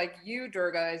experience like you,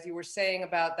 Durga, as you were saying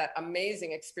about that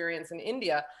amazing experience in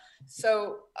India.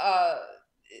 So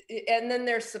and then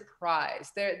they're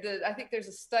surprised. I think there's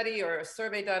a study or a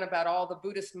survey done about all the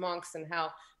Buddhist monks and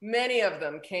how many of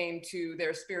them came to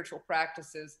their spiritual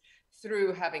practices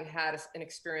through having had an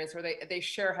experience, or they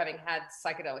share having had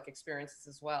psychedelic experiences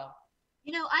as well.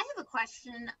 You know, I have a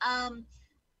question.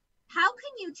 How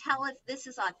can you tell if this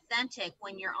is authentic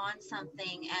when you're on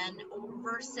something and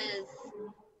versus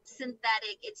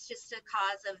synthetic? It's just a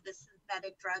cause of the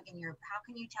synthetic drug in your. How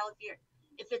can you tell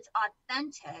if it's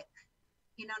authentic?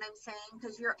 You know what I'm saying?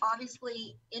 Because you're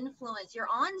obviously influenced. You're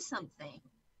on something.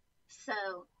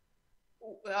 So.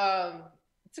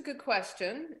 It's a good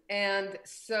question. And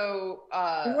so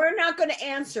we're not going to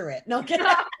answer it. No, Fine.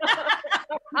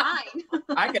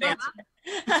 I can answer.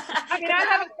 I mean, I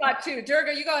have a thought too.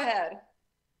 Durga, you go ahead.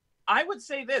 I would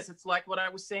say this. It's like what I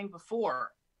was saying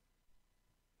before.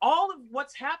 All of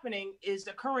what's happening is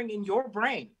occurring in your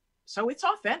brain. So it's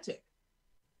authentic.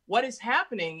 What is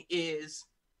happening is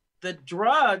the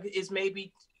drug is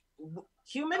maybe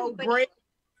human brain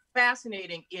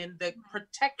fascinating in the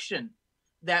protection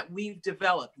that we've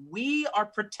developed. We are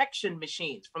protection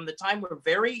machines. From the time we're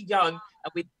very young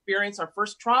and we experience our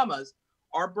first traumas,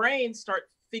 our brains start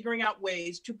figuring out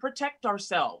ways to protect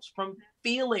ourselves from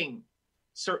feeling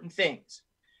certain things.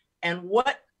 And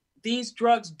what these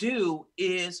drugs do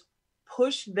is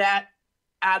push that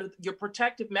out of your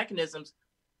protective mechanisms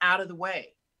out of the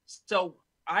way. So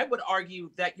I would argue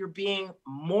that you're being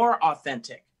more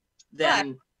authentic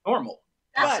than normal.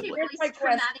 That's really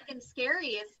traumatic and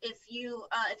scary if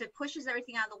it pushes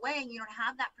everything out of the way and you don't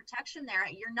have that protection there.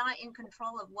 You're not in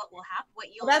control of what will happen.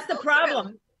 Well, that's the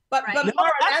problem. But right?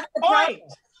 Mara, that's the problem.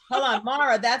 Hold on,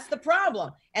 Mara, that's the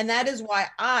problem. And that is why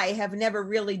I have never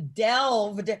really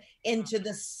delved into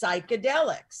the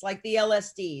psychedelics like the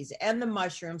LSDs and the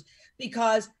mushrooms,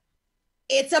 because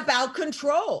it's about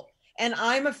control. And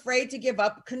I'm afraid to give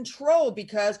up control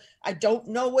because I don't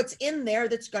know what's in there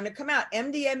that's going to come out.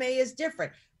 MDMA is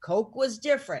different. Coke was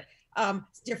different.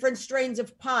 Different strains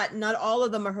of pot. Not all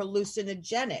of them are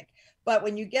hallucinogenic. But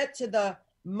when you get to the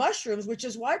mushrooms, which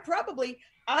is why probably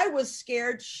I was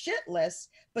scared shitless,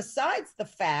 besides the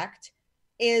fact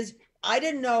is I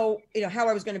didn't know, how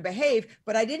I was going to behave,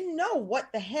 but I didn't know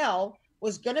what the hell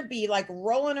was going to be like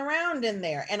rolling around in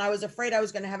there. And I was afraid I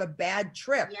was going to have a bad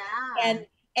trip. Yeah. And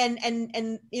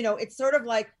it's sort of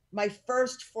like my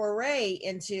first foray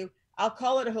into, I'll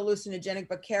call it a hallucinogenic,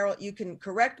 but Carol, you can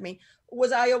correct me,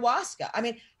 was ayahuasca. I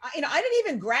mean, I didn't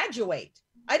even graduate.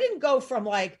 I didn't go from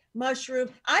like mushroom.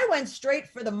 I went straight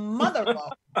for the mother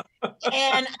lode,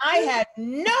 and I had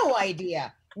no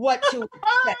idea what to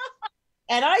expect.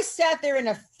 And I sat there in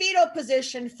a fetal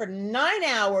position for 9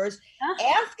 hours.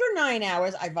 After 9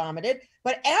 hours, I vomited.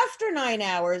 But after 9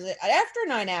 hours,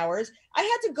 I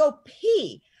had to go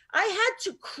pee. I had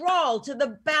to crawl to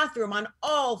the bathroom on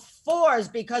all fours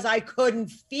because I couldn't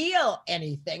feel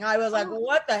anything. I was like,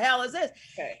 what the hell is this?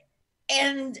 Okay.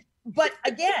 But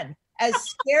again, as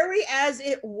scary as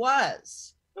it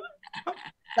was,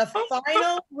 the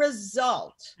final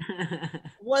result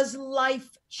was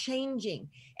life-changing.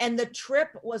 And the trip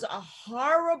was a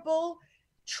horrible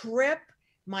trip.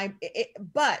 And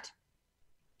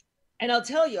I'll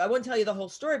tell you, I won't tell you the whole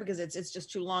story because it's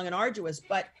just too long and arduous,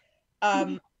 but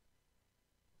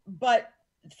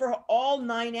for all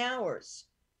 9 hours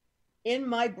in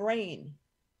my brain,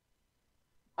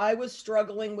 I was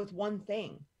struggling with one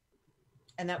thing,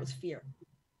 and that was fear.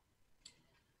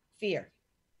 Fear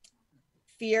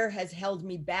has held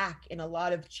me back in a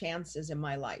lot of chances in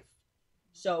my life.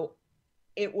 So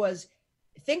it was,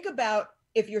 think about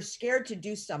if you're scared to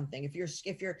do something, if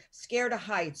you're scared of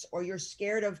heights, or you're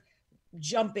scared of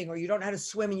jumping, or you don't know how to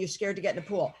swim and you're scared to get in the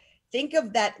pool. Think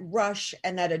of that rush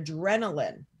and that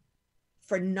adrenaline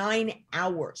for 9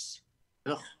 hours.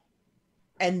 Ugh.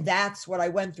 And that's what I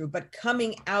went through. But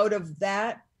coming out of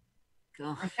that,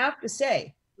 I have to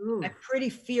say, I'm pretty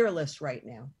fearless right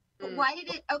now. But why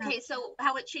did it? Okay, so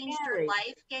how it changed your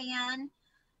life, Gayanne?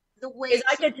 The way is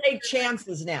I can take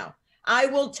chances now. I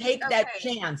will take that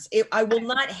chance. I will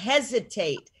not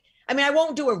hesitate. I mean, I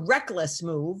won't do a reckless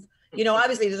move.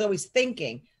 Obviously, there's always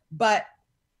thinking. But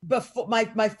before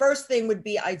my first thing would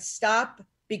be I'd stop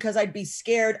because I'd be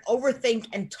scared, overthink,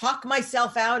 and talk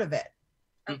myself out of it.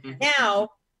 Okay. Now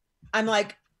I'm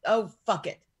like, oh, fuck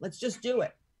it. Let's just do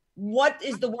it. What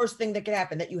is the worst thing that could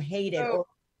happen? That you hate it or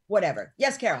whatever.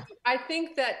 Yes, Carol. I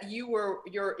think that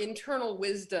your internal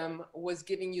wisdom was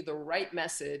giving you the right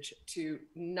message to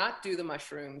not do the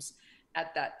mushrooms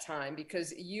at that time,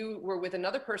 because you were with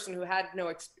another person who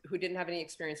who didn't have any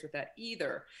experience with that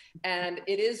either. And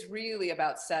it is really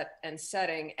about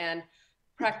setting and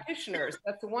practitioners.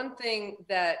 That's the one thing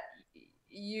that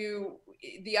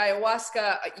the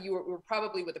ayahuasca, you were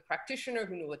probably with a practitioner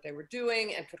who knew what they were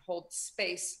doing and could hold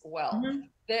space well.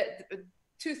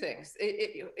 Two things.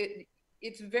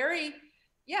 It's very,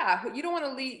 you don't want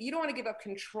to leave, you don't want to give up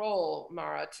control,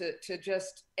 Mara, to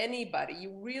just anybody.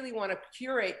 You really want to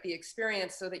curate the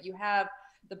experience so that you have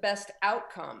the best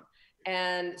outcome.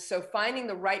 And so finding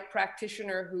the right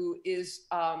practitioner who is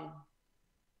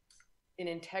in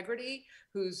integrity,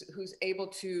 who's able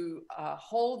to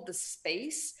hold the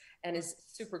space and is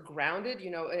super grounded,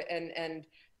 and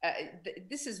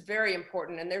this is very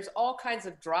important. And there's all kinds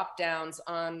of drop downs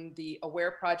on the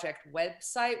Aware Project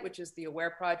website, which is the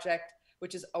Aware Project,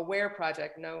 the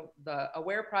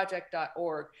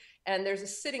awareproject.org. And there's a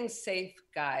sitting safe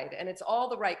guide, and it's all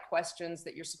the right questions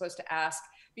that you're supposed to ask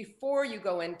before you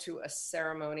go into a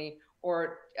ceremony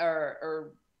or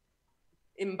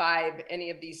imbibe any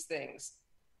of these things.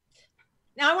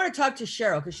 Now I want to talk to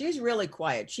Cheryl because she's really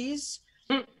quiet. She's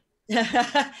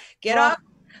get off.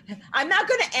 I'm not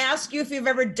going to ask you if you've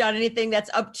ever done anything. That's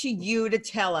up to you to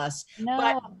tell us. No.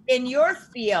 But in your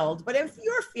field,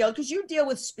 because you deal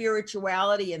with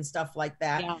spirituality and stuff like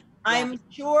that, I'm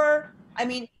sure.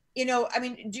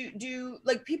 Do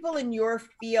like people in your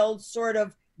field sort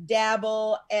of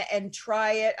dabble and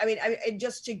try it?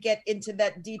 Just to get into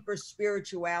that deeper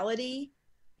spirituality.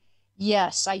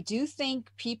 Yes, I do think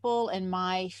people in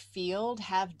my field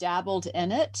have dabbled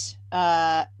in it.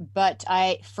 But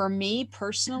for me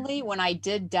personally, when I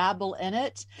did dabble in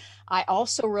it, I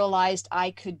also realized I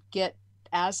could get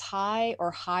as high or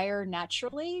higher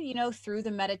naturally, through the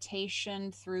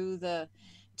meditation, through the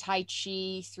Tai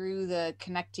Chi, through the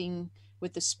connecting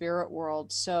with the spirit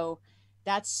world. So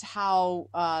that's how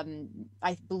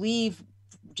I believe,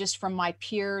 just from my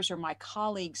peers or my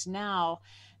colleagues now,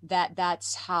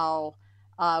 that's how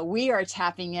we are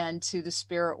tapping into the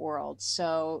spirit world.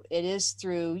 So it is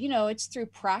through, it's through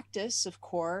practice, of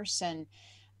course. And,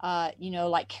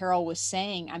 like Carol was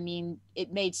saying,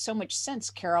 it made so much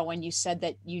sense, Carol, when you said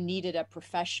that you needed a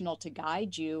professional to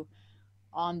guide you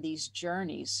on these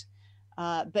journeys.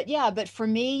 But for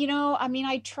me,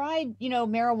 I tried,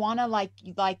 marijuana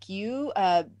like you,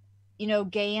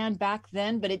 Gaye, back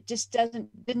then, but it just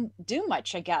didn't do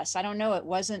much, I guess. I don't know. It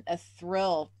wasn't a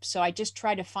thrill. So I just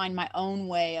tried to find my own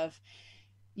way of,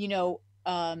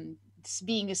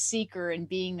 being a seeker and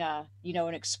being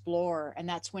an explorer. And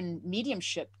that's when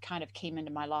mediumship kind of came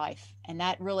into my life. And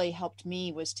that really helped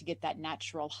me, was to get that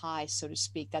natural high, so to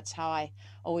speak. That's how I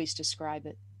always describe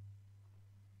it.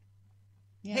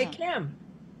 Yeah. Hey, Kim,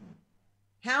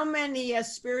 how many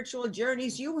spiritual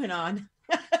journeys you went on?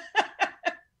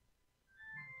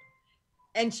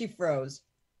 And she froze.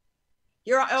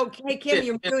 You're okay, Kim.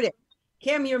 You're muted.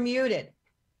 Kim, you're muted.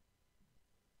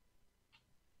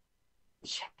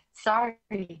 Sorry.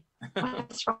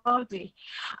 What's wrong with me?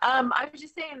 I was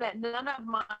just saying that none of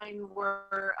mine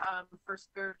were for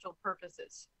spiritual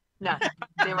purposes. None.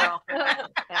 They were all fun,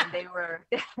 and they were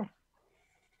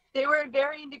in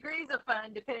varying degrees of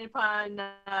fun, depending upon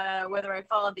whether I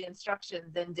followed the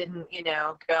instructions and didn't,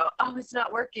 go, oh, it's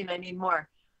not working, I need more.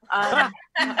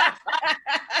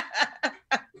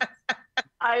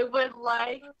 I would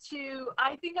like to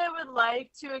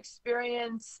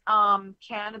experience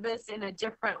cannabis in a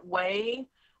different way.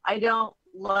 I don't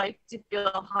like to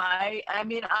feel high.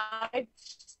 I've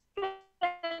spent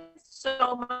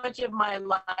so much of my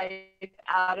life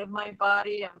out of my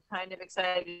body. I'm kind of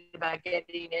excited about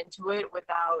getting into it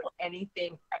without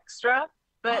anything extra.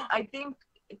 But I think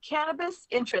cannabis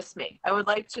interests me. I would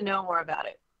like to know more about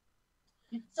it.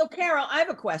 So, Carol, I have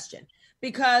a question,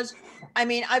 because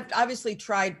I've obviously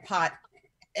tried pot,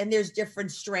 and there's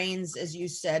different strains, as you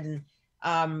said,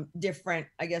 and different,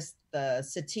 I guess, the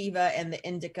sativa and the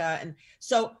indica. And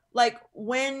so, like,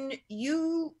 when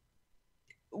you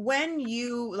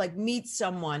like meet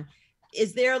someone,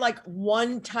 is there like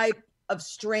one type of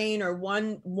strain or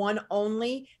one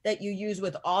only that you use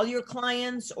with all your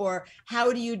clients, or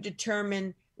how do you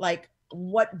determine like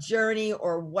what journey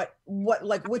or what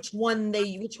like which one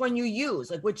you use,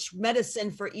 like which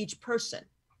medicine for each person?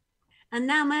 And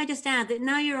now, may I just add that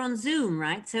now you're on Zoom,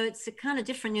 right? So it's kind of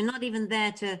different. You're not even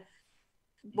there to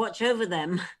watch over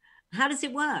them. How does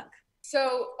it work?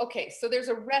 So there's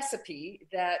a recipe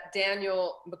that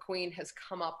Daniel McQueen has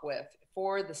come up with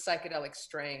for the psychedelic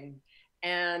strain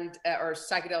or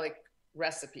psychedelic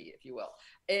recipe, if you will.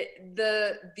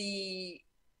 The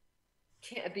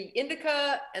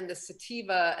indica and the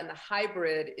sativa and the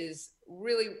hybrid is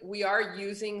really, we are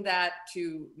using that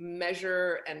to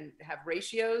measure and have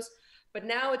ratios, but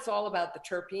now it's all about the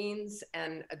terpenes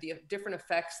and the different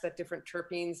effects that different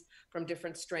terpenes from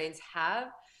different strains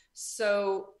have.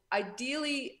 So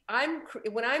ideally,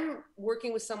 when I'm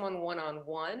working with someone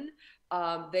one-on-one,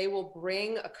 they will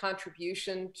bring a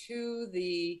contribution to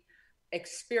the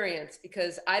experience,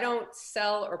 because I don't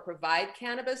sell or provide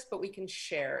cannabis, but we can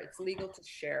share. It's legal to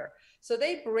share. So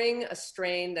they bring a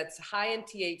strain that's high in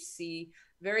THC,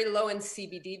 very low in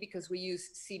CBD, because we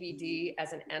use CBD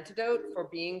as an antidote for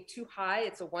being too high.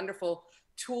 It's a wonderful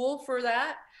tool for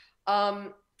that.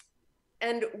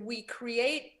 And we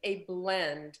create a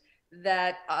blend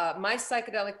that my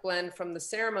psychedelic blend from the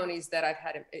ceremonies that I've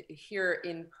had here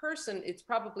in person, it's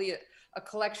probably a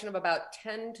collection of about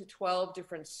 10 to 12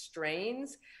 different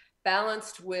strains,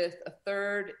 balanced with a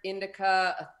third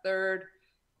indica, a third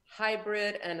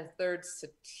hybrid, and a third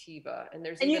sativa. And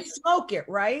you smoke it,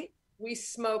 right? We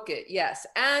smoke it, yes.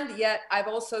 And yet I've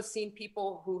also seen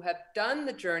people who have done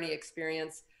the journey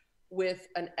experience with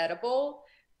an edible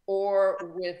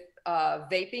or with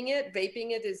vaping it.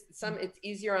 Vaping it is it's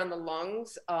easier on the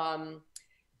lungs.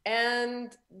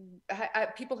 And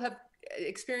people have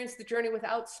experienced the journey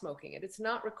without smoking it. It's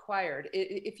not required.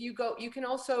 If you go, you can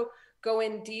also go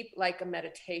in deep like a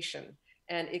meditation,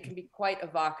 and it can be quite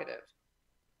evocative.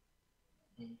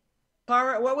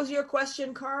 Cara, what was your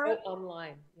question, Cara?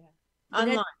 Online, yeah.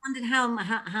 Online. I wondered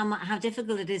how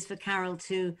difficult it is for Carol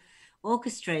to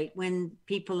orchestrate when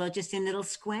people are just in little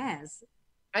squares.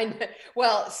 I know.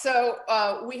 Well, so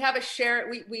we have a share.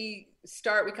 We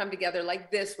come together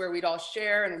like this, where we'd all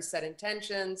share and we set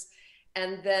intentions,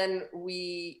 and then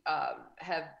we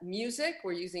have music.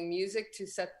 We're using music to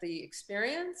set the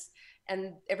experience,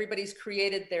 and everybody's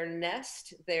created their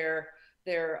nest. They're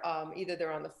either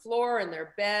they're on the floor in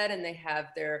their bed, and they have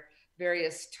their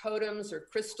various totems or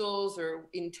crystals or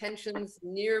intentions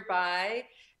nearby,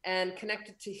 and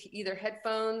connected to either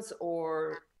headphones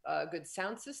or a good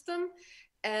sound system.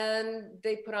 And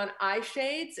they put on eye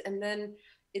shades, and then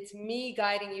it's me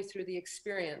guiding you through the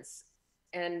experience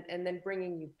and then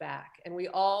bringing you back. And we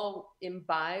all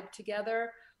imbibe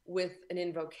together with an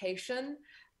invocation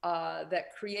that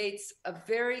creates a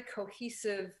very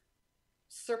cohesive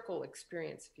circle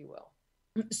experience, if you will.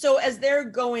 So as they're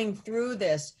going through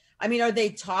this, I mean, are they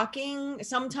talking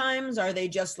sometimes? Are they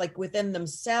just like within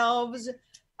themselves?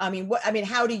 I mean,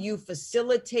 how do you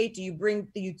facilitate? Do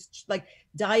you like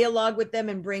dialogue with them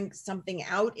and bring something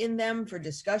out in them for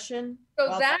discussion?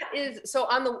 So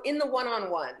in the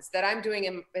one-on-ones that I'm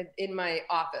doing in my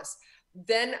office,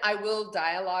 then I will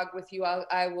dialogue with you.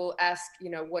 I will ask,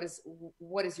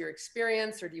 what is your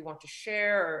experience, or do you want to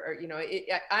share, or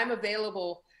I'm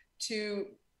available to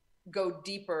go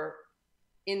deeper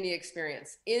in the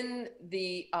experience. In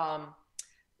the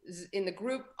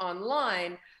group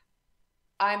online,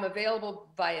 I'm available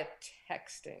via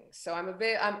texting. So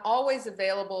I'm always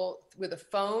available with a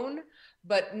phone,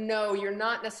 but no, you're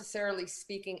not necessarily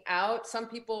speaking out. Some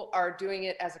people are doing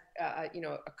it as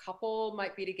a couple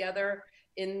might be together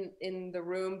in the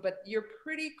room, but you're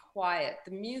pretty quiet.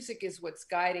 The music is what's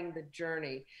guiding the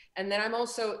journey. And then I'm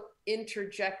also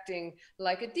interjecting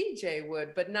like a DJ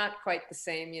would, but not quite the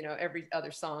same, every other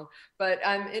song, but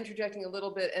I'm interjecting a little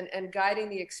bit and guiding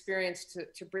the experience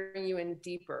to bring you in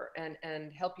deeper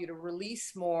and help you to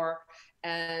release more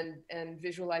and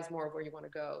visualize more of where you want to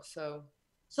go. So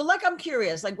like, I'm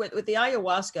curious, like with the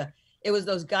ayahuasca, it was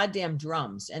those goddamn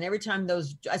drums. And every time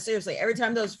those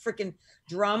freaking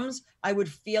drums, I would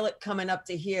feel it coming up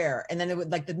to here. And then it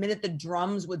would, like, the minute the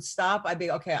drums would stop, I'd be,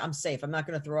 okay, I'm safe. I'm not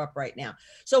going to throw up right now.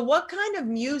 So what kind of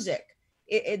music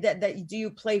that do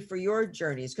you play for your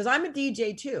journeys? Because I'm a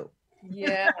DJ too.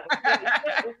 Yeah.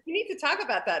 We need to talk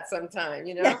about that sometime,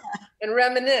 and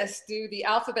reminisce, do the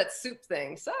alphabet soup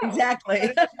thing. So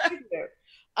exactly.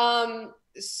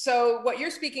 So what you're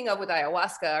speaking of with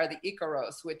ayahuasca are the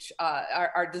Icaros, which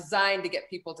are designed to get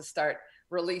people to start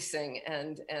releasing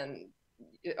and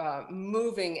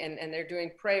moving, and they're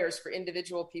doing prayers for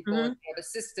individual people and have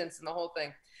assistance and the whole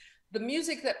thing. The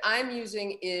music that I'm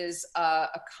using is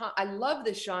I love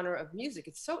this genre of music.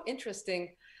 It's so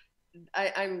interesting.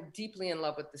 I'm deeply in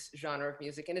love with this genre of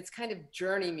music, and it's kind of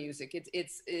journey music.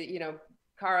 It's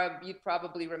Cara, you'd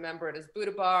probably remember it as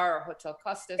Buddha Bar or Hotel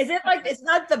Custis. Is it like, it's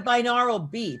not the binaural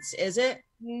beats, is it?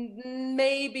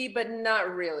 Maybe, but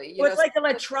not really. It's like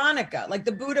electronica, like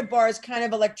the Buddha Bar is kind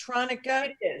of electronica.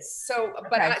 It is. So,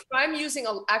 but okay. I'm using,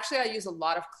 I use a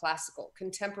lot of classical,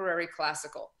 contemporary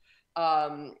classical.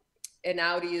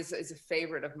 Einaudi is a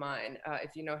favorite of mine,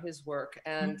 if you know his work.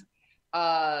 And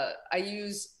I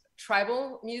use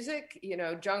tribal music,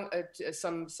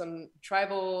 some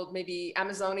tribal, maybe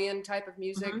Amazonian type of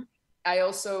music. I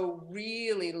also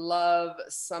really love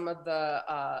some of the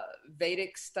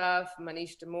Vedic stuff,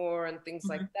 Manish Damour and things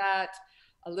like that.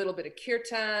 A little bit of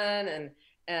kirtan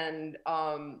And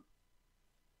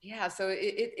yeah, so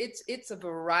it's a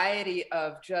variety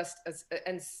of just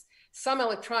and some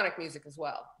electronic music as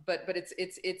well, but it's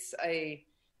a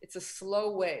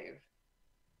slow wave.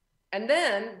 And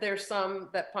then there's some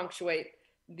that punctuate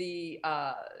the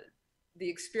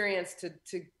experience to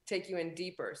take you in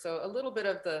deeper. So a little bit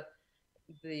of the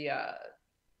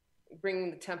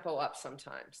bringing the tempo up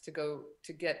sometimes to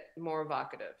get more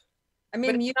evocative. I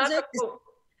mean,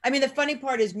 the funny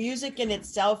part is music in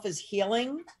itself is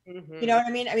healing. Mm-hmm. You know what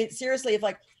I mean? I mean, seriously, if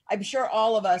like, I'm sure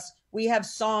all of us, we have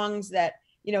songs that,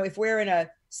 you know, if we're in a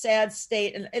sad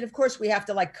state, and of course we have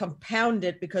to like compound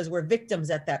it because we're victims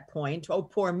at that point. Oh,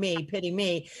 poor me, pity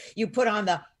me. You put on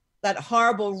that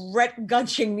horrible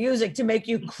gut-gunching music to make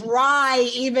you cry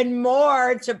even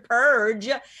more, to purge,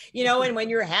 you know, and when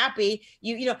you're happy,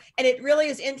 you know, and it really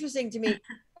is interesting to me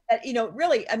that, you know,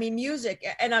 really, I mean, music,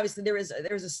 and obviously there is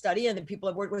a study and then people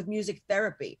have worked with music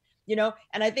therapy, you know,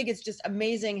 and I think it's just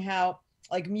amazing how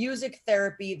like music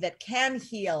therapy that can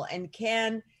heal and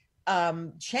can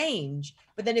change,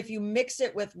 but then if you mix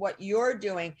it with what you're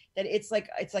doing, that it's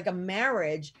like a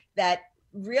marriage that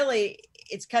really,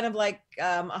 it's kind of like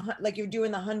you're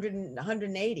doing the 100 and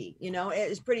 180, you know,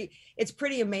 it's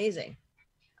pretty amazing,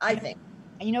 I think.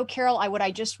 You know, Carol, what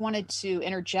I just wanted to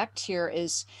interject here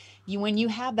is when you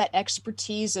have that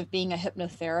expertise of being a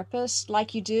hypnotherapist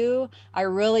like you do, I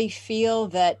really feel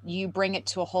that you bring it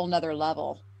to a whole nother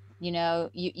level. You know,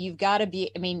 you've got to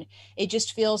be, I mean, it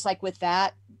just feels like with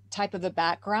that type of a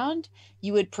background,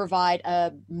 you would provide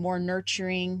a more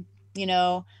nurturing, you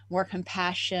know, more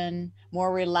compassion,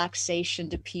 more relaxation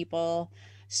to people.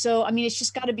 So, I mean, it's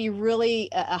just got to be really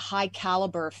a high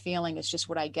caliber feeling. It's just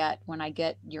what I get when I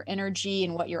get your energy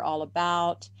and what you're all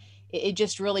about. It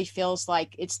just really feels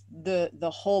like it's the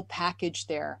whole package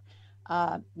there,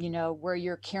 you know, where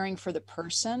you're caring for the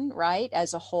person, right,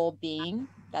 as a whole being.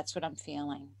 That's what I'm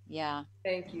feeling. Yeah.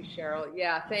 Thank you, Cheryl.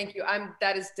 Yeah, thank you.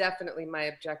 That is definitely my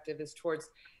objective, is towards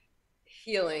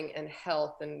healing and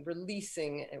health and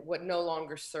releasing what no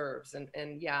longer serves.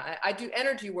 And yeah, I do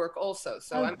energy work also.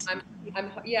 So I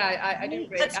do.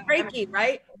 That's Reiki,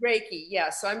 right? Reiki. Yeah.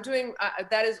 So I'm doing,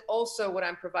 that is also what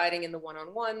I'm providing in the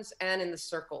one-on-ones and in the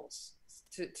circles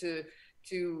in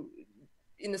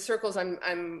the circles,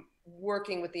 I'm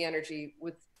working with the energy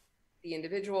with the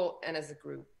individual and as a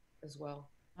group as well.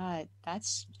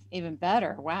 That's even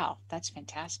better. Wow. That's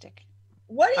fantastic.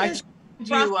 What is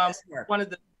process work? One of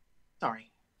the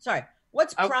Sorry.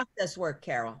 What's process work,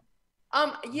 Carol?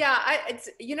 It's,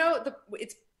 you know,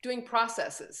 it's doing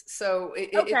processes. So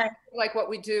it's like what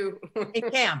we do in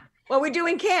camp. What we do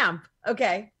in camp.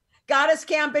 Okay. Goddess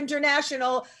Camp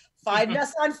International. Find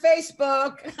us on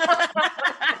Facebook.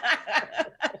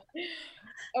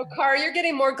 Oh, Cara, you're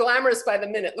getting more glamorous by the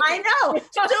minute. I know.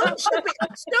 Soon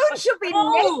she'll be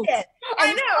naked.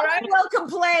 I know, right? No one will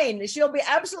complain. She'll be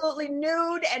absolutely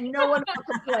nude and no one will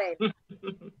complain.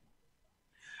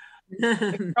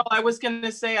 Girl, I was going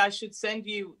to say I should send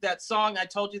you that song I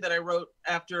told you that I wrote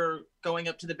after going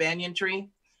up to the banyan tree.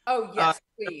 Oh, yes,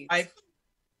 please.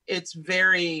 It's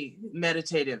very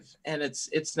meditative and it's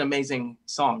an amazing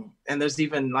song. And there's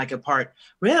even like a part,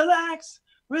 relax,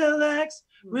 relax,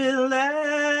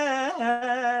 relax.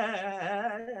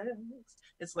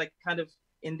 It's like kind of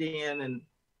Indian and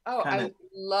I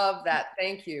love that.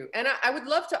 Thank you. And I would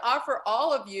love to offer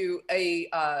all of you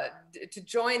to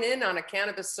join in on a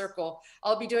cannabis circle.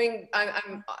 I'll be doing,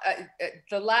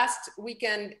 the last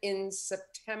weekend in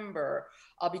September,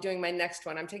 I'll be doing my next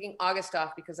one. I'm taking August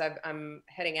off because I'm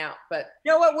heading out, but.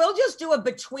 You know what? We'll just do a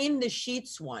between the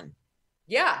sheets one.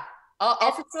 Yeah.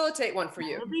 I'll facilitate one for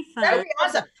you. That'll be fun. That would be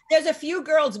awesome. There's a few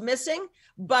girls missing,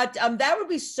 but that would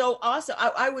be so awesome.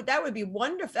 That would be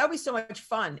wonderful. That would be so much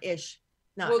fun ish.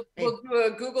 We'll do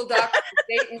a Google Doc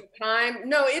date and time.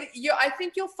 No, I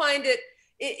think you'll find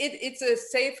it's a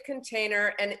safe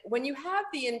container. And when you have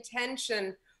the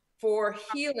intention for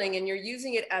healing and you're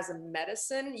using it as a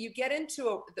medicine, you get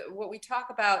into what we talk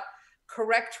about,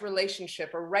 correct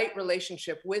relationship or right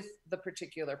relationship with the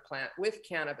particular plant, with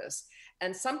cannabis.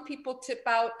 And some people tip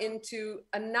out into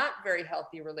a not very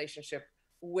healthy relationship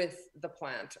with the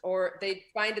plant, or they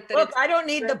find it that look, I don't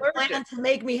need the plant to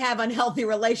make me have unhealthy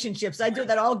relationships. I do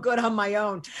that all good on my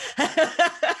own.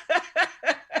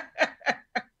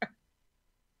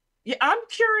 Yeah, I'm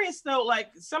curious though, like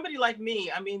somebody like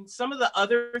me, I mean, some of the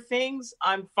other things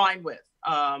I'm fine with.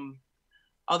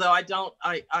 Although I don't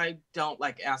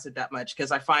like acid that much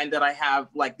because I find that I have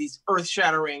like these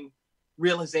earth-shattering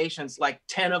realizations, like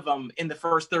 10 of them in the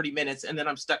first 30 minutes, and then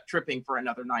I'm stuck tripping for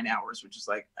another 9 hours, which is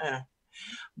like, eh.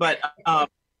 But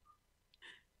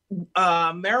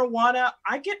Marijuana,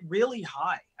 I get really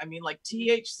high. I mean, like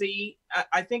THC,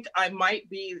 I think I might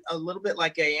be a little bit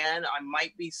like Gaye. I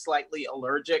might be slightly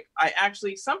allergic. I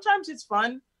actually, sometimes it's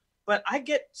fun, but I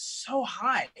get so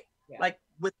high, like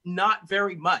with not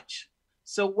very much.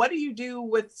 So what do you do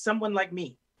with someone like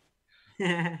me?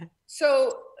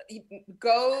 So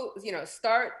go,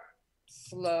 start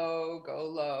slow, go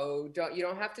low. You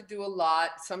don't have to do a lot.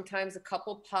 Sometimes a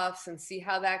couple puffs and see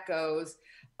how that goes.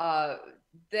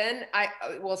 Then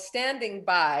standing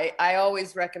by, I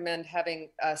always recommend having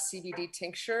a CBD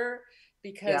tincture,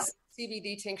 because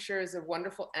CBD tincture is a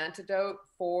wonderful antidote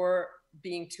for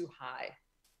being too high.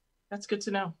 That's good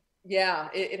to know. Yeah,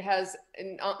 it has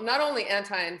not only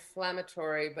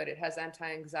anti-inflammatory, but it has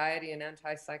anti-anxiety and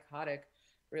antipsychotic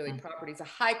properties. A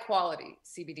high quality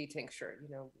CBD tincture,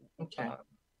 Okay.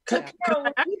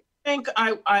 I think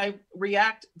I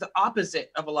react the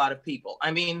opposite of a lot of people.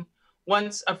 I mean,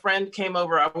 once a friend came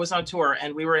over, I was on tour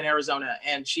and we were in Arizona,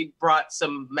 and she brought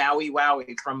some Maui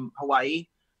Wowie from Hawaii.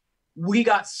 We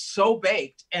got so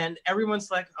baked and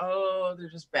everyone's like, oh, they're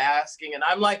just basking. And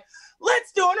I'm like,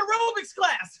 let's do an aerobics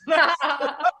class.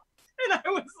 And I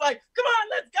was like, come on,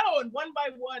 let's go. And one by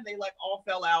one, they like all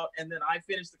fell out. And then I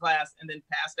finished the class and then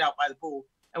passed out by the pool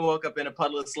and woke up in a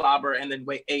puddle of slobber and then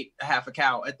ate half a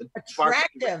cow at the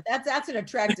attractive. That's an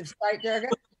attractive sight, Durga.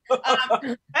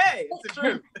 Hey, it's the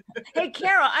truth. Hey,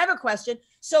 Carol, I have a question.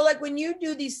 So like when you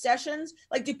do these sessions,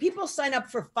 like do people sign up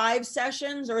for 5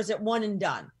 sessions or is it one and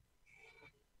done?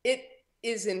 It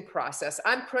is in process.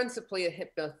 I'm principally a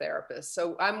hypnotherapist.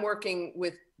 So I'm working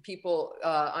with people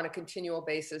on a continual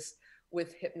basis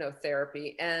with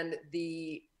hypnotherapy. And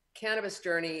the cannabis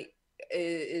journey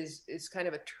is kind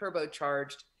of a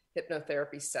turbocharged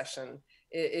hypnotherapy session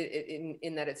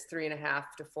in that it's 3.5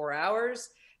 to 4 hours.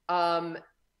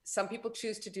 Some people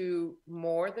choose to do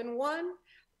more than one,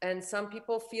 and some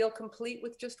people feel complete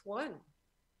with just one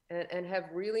and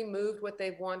have really moved what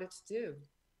they've wanted to do.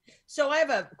 So I have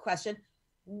a question.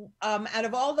 Out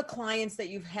of all the clients that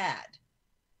you've had,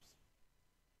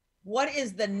 what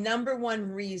is the number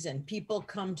one reason people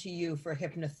come to you for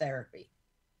hypnotherapy?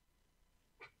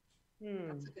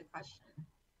 That's a good question.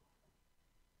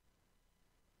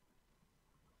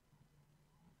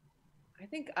 I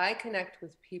think I connect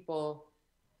with people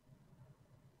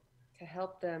to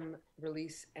help them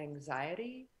release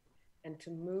anxiety and to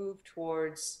move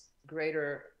towards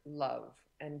greater love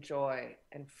and joy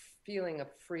and feeling of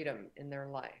freedom in their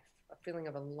life, a feeling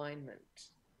of alignment.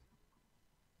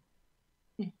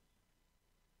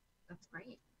 That's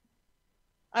great.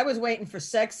 I was waiting for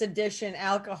sex addiction,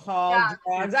 alcohol,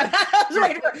 drugs. I was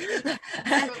waiting for.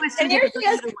 And here she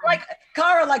is, like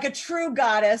Cara, like a true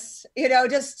goddess.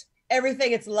 Just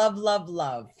everything. It's love, love,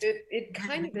 love. It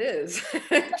kind of is.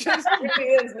 It just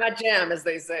really is my jam, as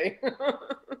they say.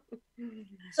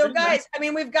 So, guys, I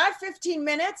mean, we've got 15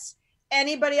 minutes.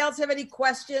 Anybody else have any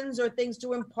questions or things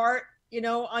to impart,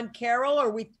 on Carol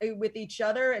or with each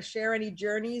other? Share any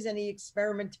journeys, any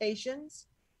experimentations?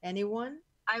 Anyone?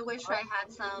 I wish I had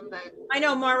some, but I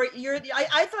know, Mara,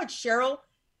 I thought Cheryl,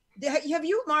 have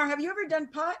you ever done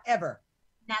pot? Ever?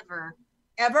 Never.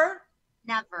 Ever?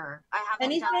 Never. I haven't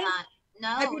anything? done that. No.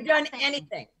 Have you done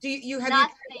anything? Do you have you tried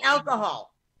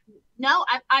alcohol? No,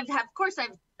 I've of course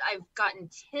I've gotten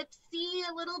tipsy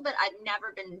a little, but I've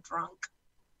never been drunk.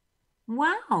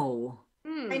 Wow.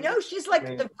 I know, she's like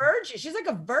the virgin. She's like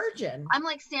a virgin. I'm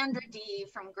like Sandra Dee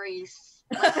from Greece.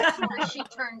 Before she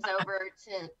turns over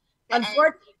to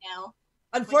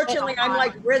Unfortunately, I'm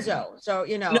like Rizzo, so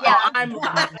No, I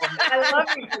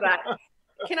love you for that.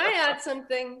 Can I add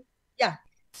something? Yeah.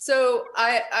 So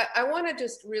I want to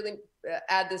just really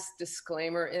add this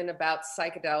disclaimer in about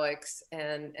psychedelics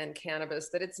and cannabis,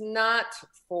 that it's not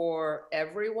for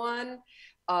everyone.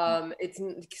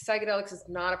 Psychedelics is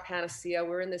not a panacea.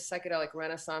 We're in this psychedelic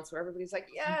renaissance where everybody's like,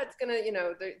 yeah, it's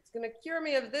gonna cure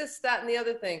me of this, that, and the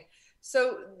other thing.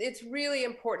 So it's really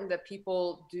important that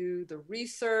people do the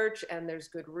research, and there's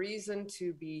good reason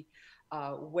to be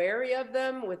wary of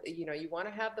them. You want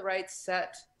to have the right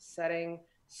setting,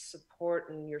 support,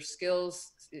 and your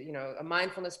skills, a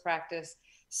mindfulness practice.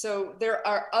 So there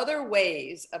are other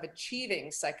ways of achieving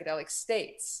psychedelic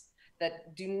states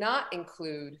that do not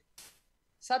include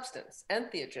substance,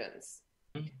 entheogens,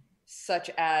 such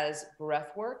as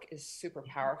breath work is super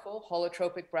powerful,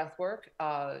 holotropic breath work,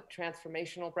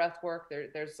 transformational breath work.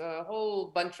 There's a whole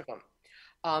bunch of them.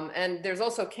 And there's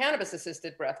also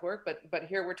cannabis-assisted breath work, but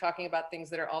here we're talking about things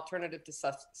that are alternative to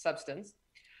substance.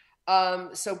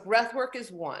 So breath work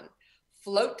is one.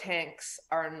 Float tanks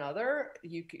are another.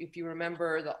 If you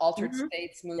remember the Altered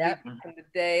States movie from the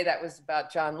day, that was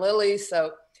about John Lilly.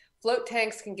 So float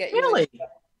tanks can get you. Really?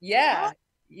 Yeah.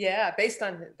 Yeah. Based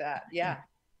on that. Yeah.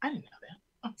 I didn't know that.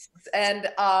 And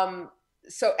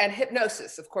and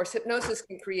hypnosis, of course, hypnosis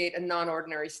can create a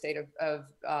non-ordinary state of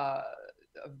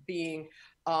being.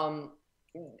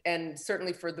 And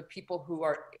certainly for the people who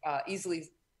are easily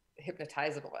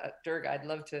hypnotizable. Durga, I'd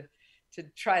love to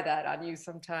try that on you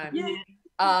sometime. Yeah.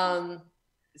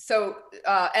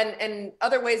 And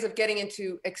other ways of getting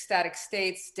into ecstatic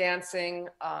states, dancing,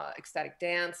 ecstatic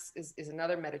dance is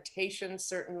another, meditation,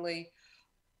 certainly.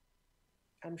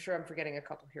 I'm sure I'm forgetting a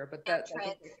couple here, but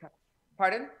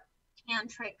pardon?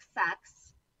 Tantric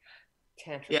sex.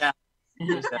 Tantric. Yeah.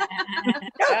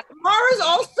 Mara's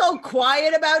also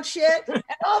quiet about shit, and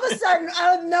all of a sudden,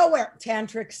 out of nowhere,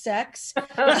 tantric sex.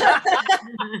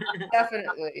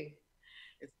 Definitely.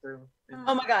 It's true.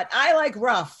 Oh my God, I like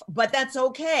rough, but that's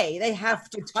okay. They have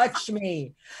to touch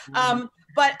me.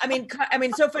 But I mean,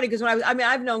 so funny because when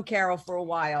I've known Carol for a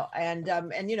while, and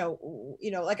you know,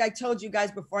 like I told you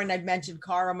guys before, and I'd mentioned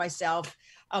Cara myself,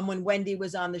 when Wendy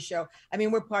was on the show. I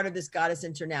mean, we're part of this Goddess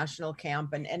International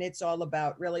camp, and it's all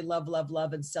about really love,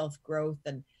 and self-growth,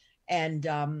 and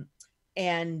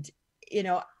you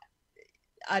know,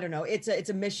 I don't know. It's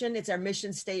a mission. It's our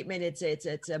mission statement.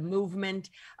 It's a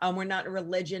movement. We're not a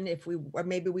religion. Or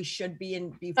maybe we should be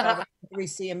and be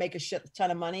 503c and make a shit ton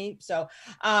of money. So,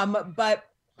 but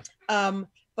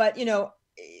you know,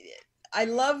 I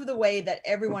love the way that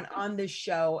everyone on this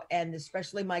show, and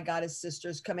especially my goddess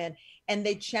sisters, come in and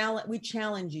we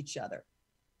challenge each other,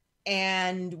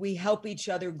 and we help each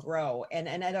other grow.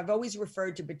 And I've always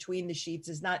referred to Between the Sheets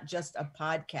as not just a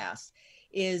podcast,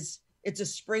 it's a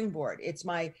springboard. It's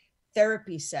my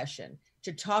therapy session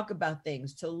to talk about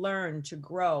things, to learn, to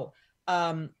grow,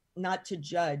 not to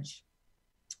judge.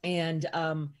 And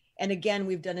again,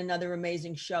 we've done another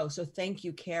amazing show. So thank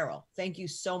you, Carol. Thank you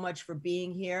so much for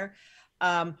being here.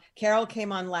 Carol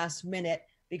came on last minute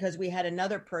because we had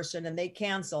another person and they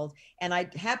canceled. And I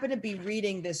happened to be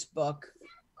reading this book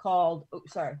called,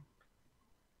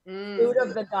 Food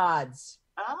of the Gods.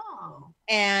 Oh.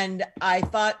 And I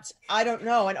thought, I don't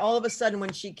know. And all of a sudden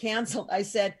when she canceled, I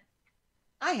said,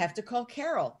 I have to call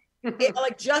Carol.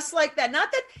 Like just like that. Not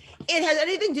that it has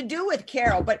anything to do with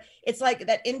Carol, but it's like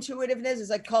that intuitiveness is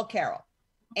like, call Carol.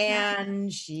 And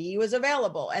she was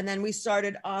available. And then we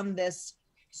started on this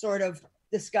sort of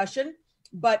discussion.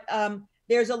 But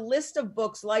there's a list of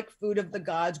books like Food of the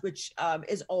Gods, which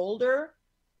is older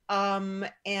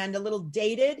and a little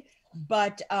dated.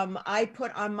 But I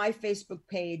put on my Facebook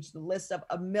page the list of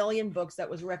 1 million books that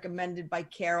was recommended by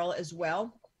Carol as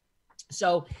well.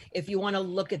 So if you want to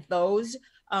look at those,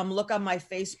 look on my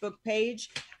Facebook page.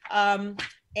 And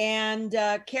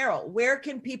Carol, where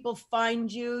can people find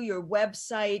you, your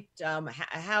website?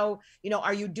 How,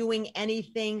 are you doing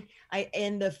anything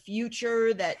in the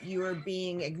future that you are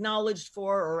being acknowledged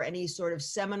for, or any sort of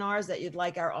seminars that you'd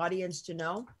like our audience to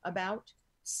know about?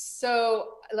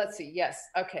 So let's see. Yes.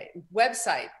 Okay.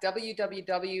 Website,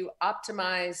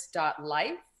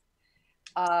 www.optimize.life.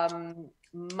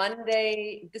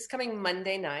 This coming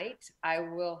Monday night, I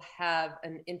will have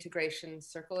an integration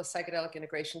circle, a psychedelic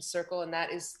integration circle, and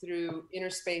that is through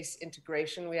Inner Space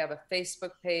Integration. We have a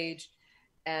Facebook page,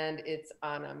 and it's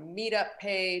on a meetup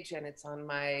page, and it's on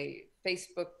my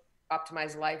Facebook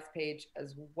Optimize Life page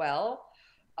as well.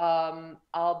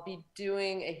 I'll be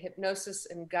doing a hypnosis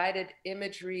and guided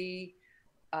imagery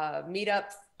meetup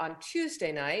on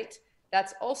Tuesday night.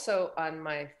 That's also on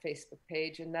my Facebook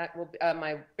page, and that will be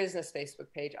my business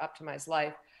Facebook page, Optimize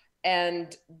Life.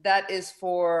 And that is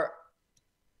for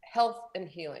health and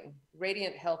healing,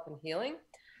 radiant health and healing.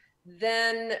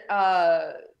 Then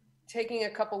taking a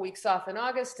couple weeks off in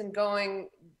August and going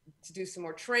to do some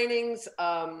more trainings.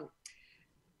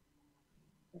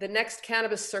 The next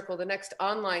cannabis circle, the next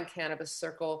online cannabis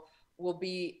circle will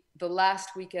be the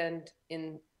last weekend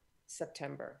in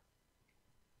September.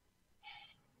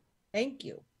 Thank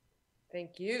you.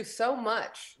 Thank you so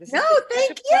much.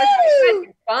 Thank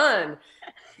you. Fun.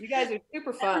 You guys are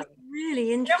super fun.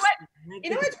 Really interesting.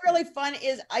 You know what's really fun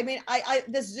is, I mean, I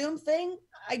this Zoom thing,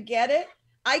 I get it.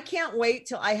 I can't wait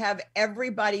till I have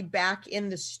everybody back in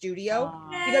the studio,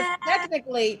 because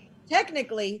technically,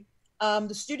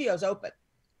 the studio's open,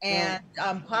 and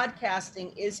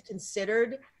podcasting is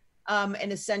considered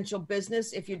an essential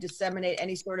business if you disseminate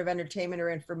any sort of entertainment or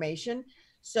information.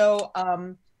 So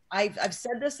I've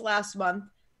said this last month,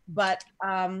 but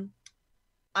I'm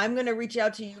going to reach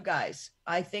out to you guys.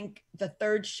 I think the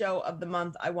third show of the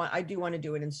month, I do want to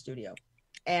do it in studio,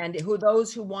 and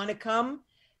those who want to come,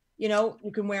 you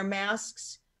can wear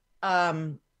masks.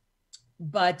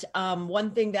 But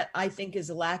one thing that I think is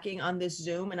lacking on this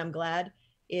Zoom, and I'm glad,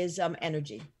 is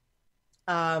energy.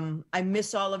 I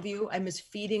miss all of you. I miss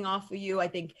feeding off of you. I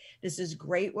think this is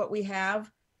great what we have,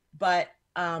 but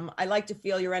I like to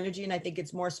feel your energy, and I think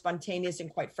it's more spontaneous, and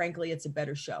quite frankly, it's a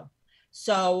better show.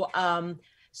 So,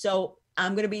 so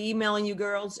I'm going to be emailing you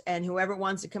girls, and whoever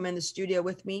wants to come in the studio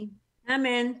with me. I'm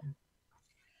in.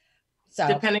 So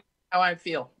depending on how I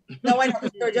feel. No, I know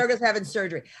Durga's having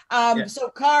surgery. Yeah. So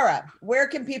Cara, where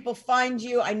can people find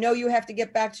you? I know you have to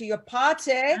get back to your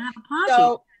party. I have a party.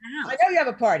 So I know you have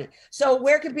a party. So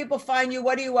where can people find you?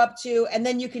 What are you up to? And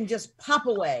then you can just pop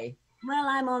away. Well,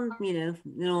 I'm on,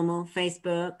 normal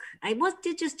Facebook.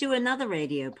 Did just do another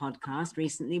radio podcast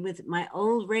recently with my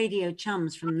old radio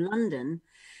chums from London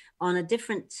on a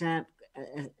different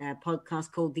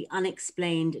podcast called The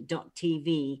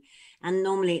Unexplained.tv. And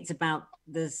normally it's about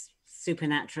the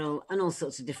supernatural and all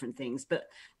sorts of different things. But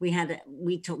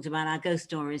we talked about our ghost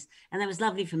stories. And that was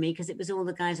lovely for me because it was all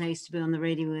the guys I used to be on the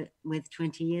radio with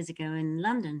 20 years ago in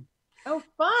London. Oh,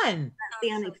 fun. That's The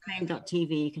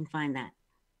Unexplained.tv. You can find that.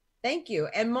 Thank you.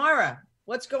 And Mara,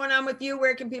 what's going on with you?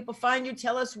 Where can people find you?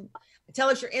 Tell us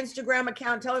your Instagram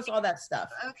account. Tell us all that stuff.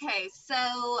 Okay,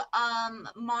 so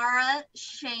Mara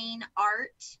Shane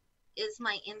Art is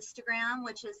my Instagram,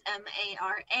 which is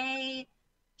Mara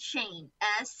Shane Shane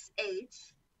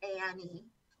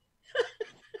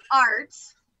Art.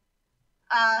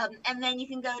 And then you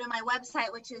can go to my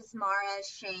website, which is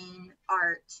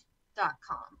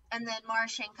marashaneart.com, and then Mara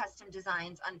Shane Custom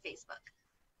Designs on Facebook.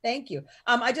 Thank you.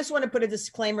 I just want to put a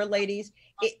disclaimer, ladies.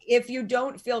 If you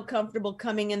don't feel comfortable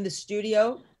coming in the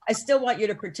studio, I still want you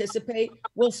to participate.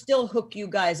 We'll still hook you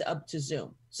guys up to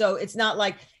Zoom. So it's not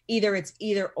like it's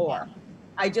either or.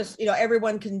 I just,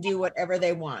 everyone can do whatever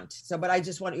they want. So, but I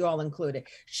just want you all included.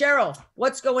 Cheryl,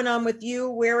 what's going on with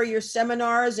you? Where are your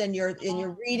seminars and your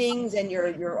readings and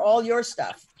your all your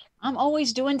stuff? I'm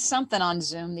always doing something on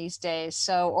Zoom these days,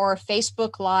 or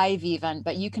Facebook Live even,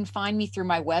 but you can find me through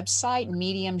my website,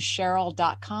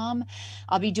 mediumcheryl.com.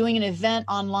 I'll be doing an event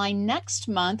online next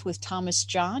month with Thomas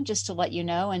John, just to let you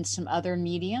know, and some other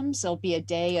mediums. There'll be a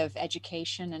day of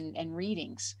education and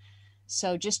readings.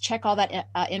 So just check all that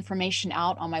information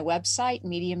out on my website,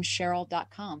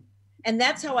 mediumcheryl.com. And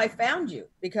that's how I found you,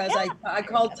 because I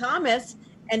called Thomas,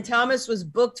 and Thomas was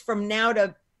booked from now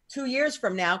to 2 years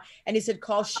from now, and he said,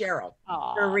 call Cheryl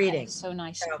for a reading. So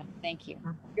nice. So, thank you.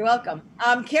 You're welcome.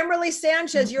 Kimberly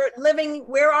Sanchez,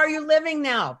 where are you living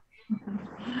now?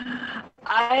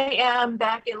 I am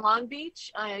back in Long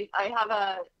Beach. I have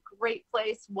a great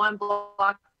place 1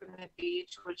 block from the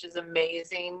beach, which is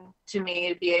amazing to me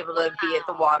to be able to be at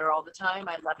the water all the time.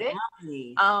 I love it.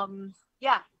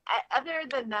 Yeah. Other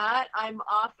than that, I'm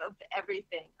off of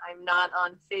everything. I'm not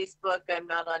on Facebook. I'm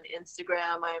not on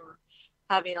Instagram. I'm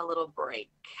having a little break.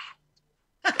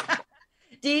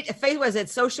 Was it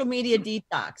social media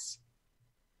detox?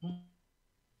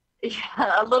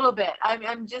 Yeah, a little bit.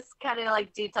 I'm just kind of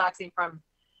like detoxing from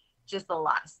just a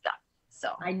lot of stuff.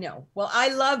 So I know. Well, I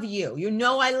love you.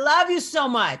 I love you so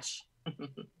much.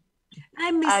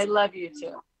 I love you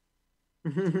too.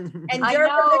 And I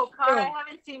know, Cara, I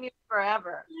haven't seen you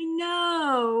forever. I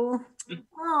know.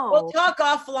 Oh. We'll talk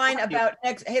offline about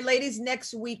ladies,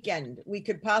 next weekend we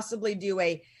could possibly do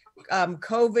a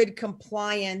COVID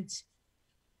compliant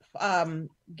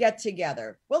get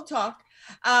together. We'll talk.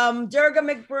 Durga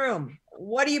McBroom,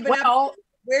 what have you been up to?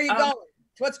 Where are you going?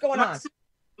 What's going on?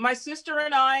 My sister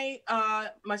and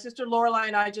my sister Lorelai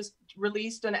and I just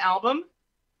released an album,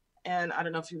 and I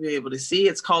don't know if you'll be able to see.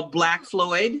 It's called Black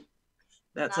Floyd.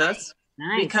 That's us.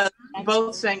 Nice. Because we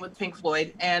both sang with Pink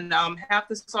Floyd, and half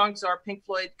the songs are Pink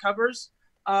Floyd covers,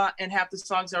 and half the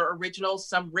songs are originals,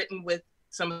 some written with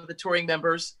some of the touring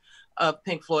members of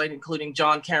Pink Floyd, including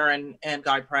John Caron and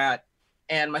Guy Pratt.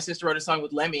 And my sister wrote a song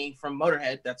with Lemmy from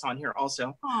Motorhead that's on here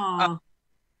also.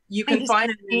 You can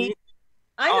find me.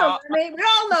 I know Lemmy. We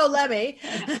all know Lemmy.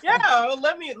 Yeah,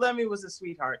 Lemmy was a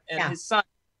sweetheart, and his son.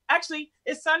 Actually,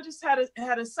 his son just had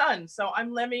a son, so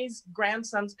I'm Lemmy's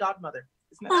grandson's godmother.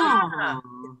 Isn't that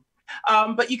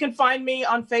sweet? But you can find me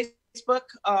on Facebook.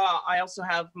 I also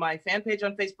have my fan page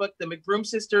on Facebook. The McBroom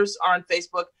Sisters are on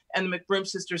Facebook, and the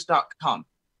McBroomSisters.com.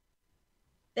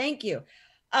 Thank you.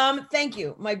 Thank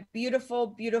you, my beautiful,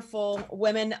 beautiful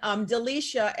women.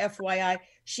 Delisha, FYI,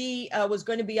 she was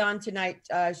going to be on tonight.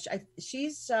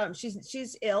 She's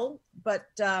ill, but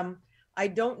I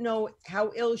don't know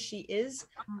how ill she is.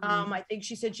 I think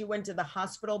she said she went to the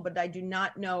hospital, but I do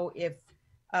not know if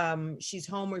she's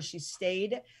home or she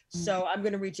stayed. So I'm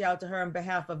going to reach out to her on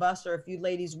behalf of us, or if you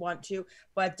ladies want to.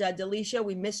 But Delisha,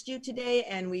 we missed you today,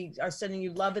 and we are sending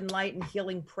you love and light and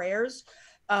healing prayers.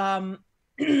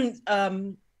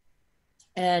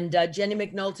 And Jenny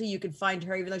McNulty, you can find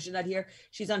her, even though she's not here.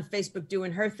 She's on Facebook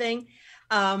doing her thing.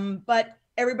 But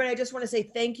everybody, I just want to say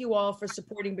thank you all for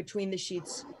supporting Between the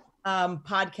Sheets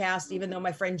podcast, even though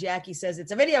my friend Jackie says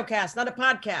it's a video cast, not a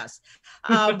podcast.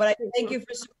 But I thank you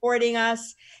for supporting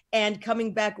us and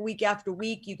coming back week after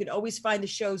week. You can always find the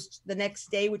shows the next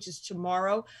day, which is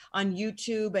tomorrow, on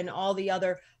YouTube and all the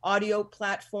other audio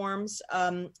platforms.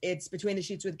 It's Between the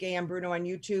Sheets with Gaye and Bruno on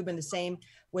YouTube, and the same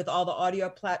with all the audio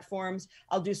platforms.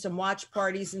 I'll do some watch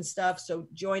parties and stuff. So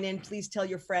join in. Please tell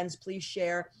your friends. Please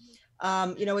share.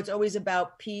 It's always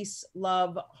about peace,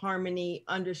 love, harmony,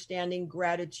 understanding,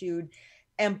 gratitude,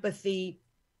 empathy,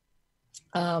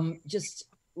 just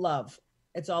love.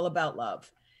 It's all about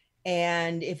love.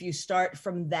 And if you start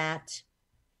from that,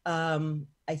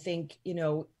 I think,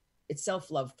 it's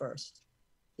self-love first.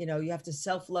 You have to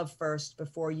self-love first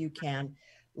before you can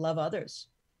love others.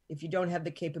 If you don't have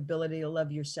the capability to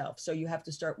love yourself. So you have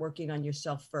to start working on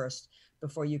yourself first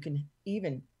before you can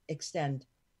even extend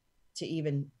to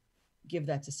even give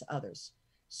that to others.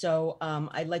 So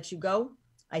I let you go.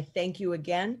 I thank you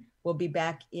again. We'll be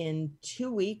back in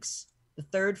 2 weeks, the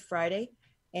third Friday,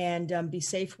 and be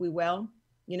safe. We will.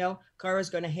 Cara's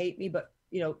going to hate me, but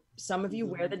some of you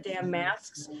wear the damn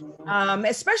masks,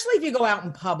 especially if you go out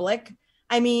in public.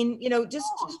 I mean, just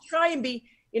try and be,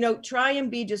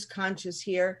 just conscious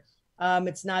here.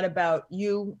 It's not about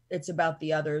you, it's about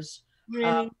the others.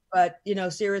 Really? But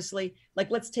seriously,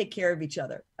 let's take care of each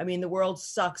other. I mean, the world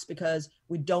sucks because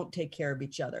we don't take care of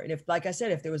each other. And if, like I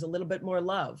said, if there was a little bit more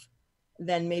love,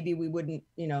 then maybe we wouldn't,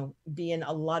 be in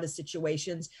a lot of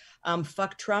situations.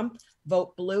 Fuck Trump,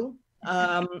 vote blue.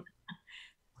 Yeah,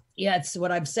 it's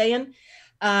what I'm saying.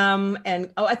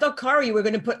 I thought, Cara, you were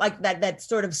going to put that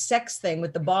sort of sex thing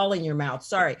with the ball in your mouth.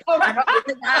 Sorry.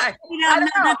 I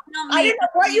didn't know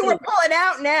what you were pulling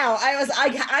out now.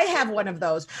 I have one of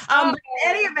those. In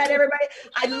any event, everybody,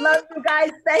 I love you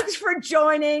guys. Thanks for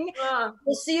joining.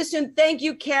 We'll see you soon. Thank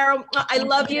you, Carol. I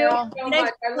love you.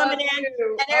 Thanks for coming in.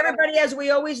 And everybody, as we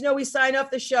always know, we sign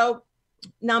off the show.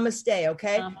 Namaste,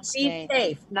 okay? Namaste. Be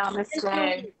safe.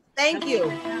 Namaste. Thank you.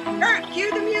 Kurt,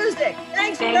 cue the music.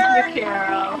 Thanks, Thank Kurt. you,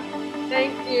 Carol.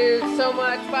 Thank you so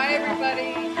much. Bye,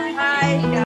 everybody. Bye.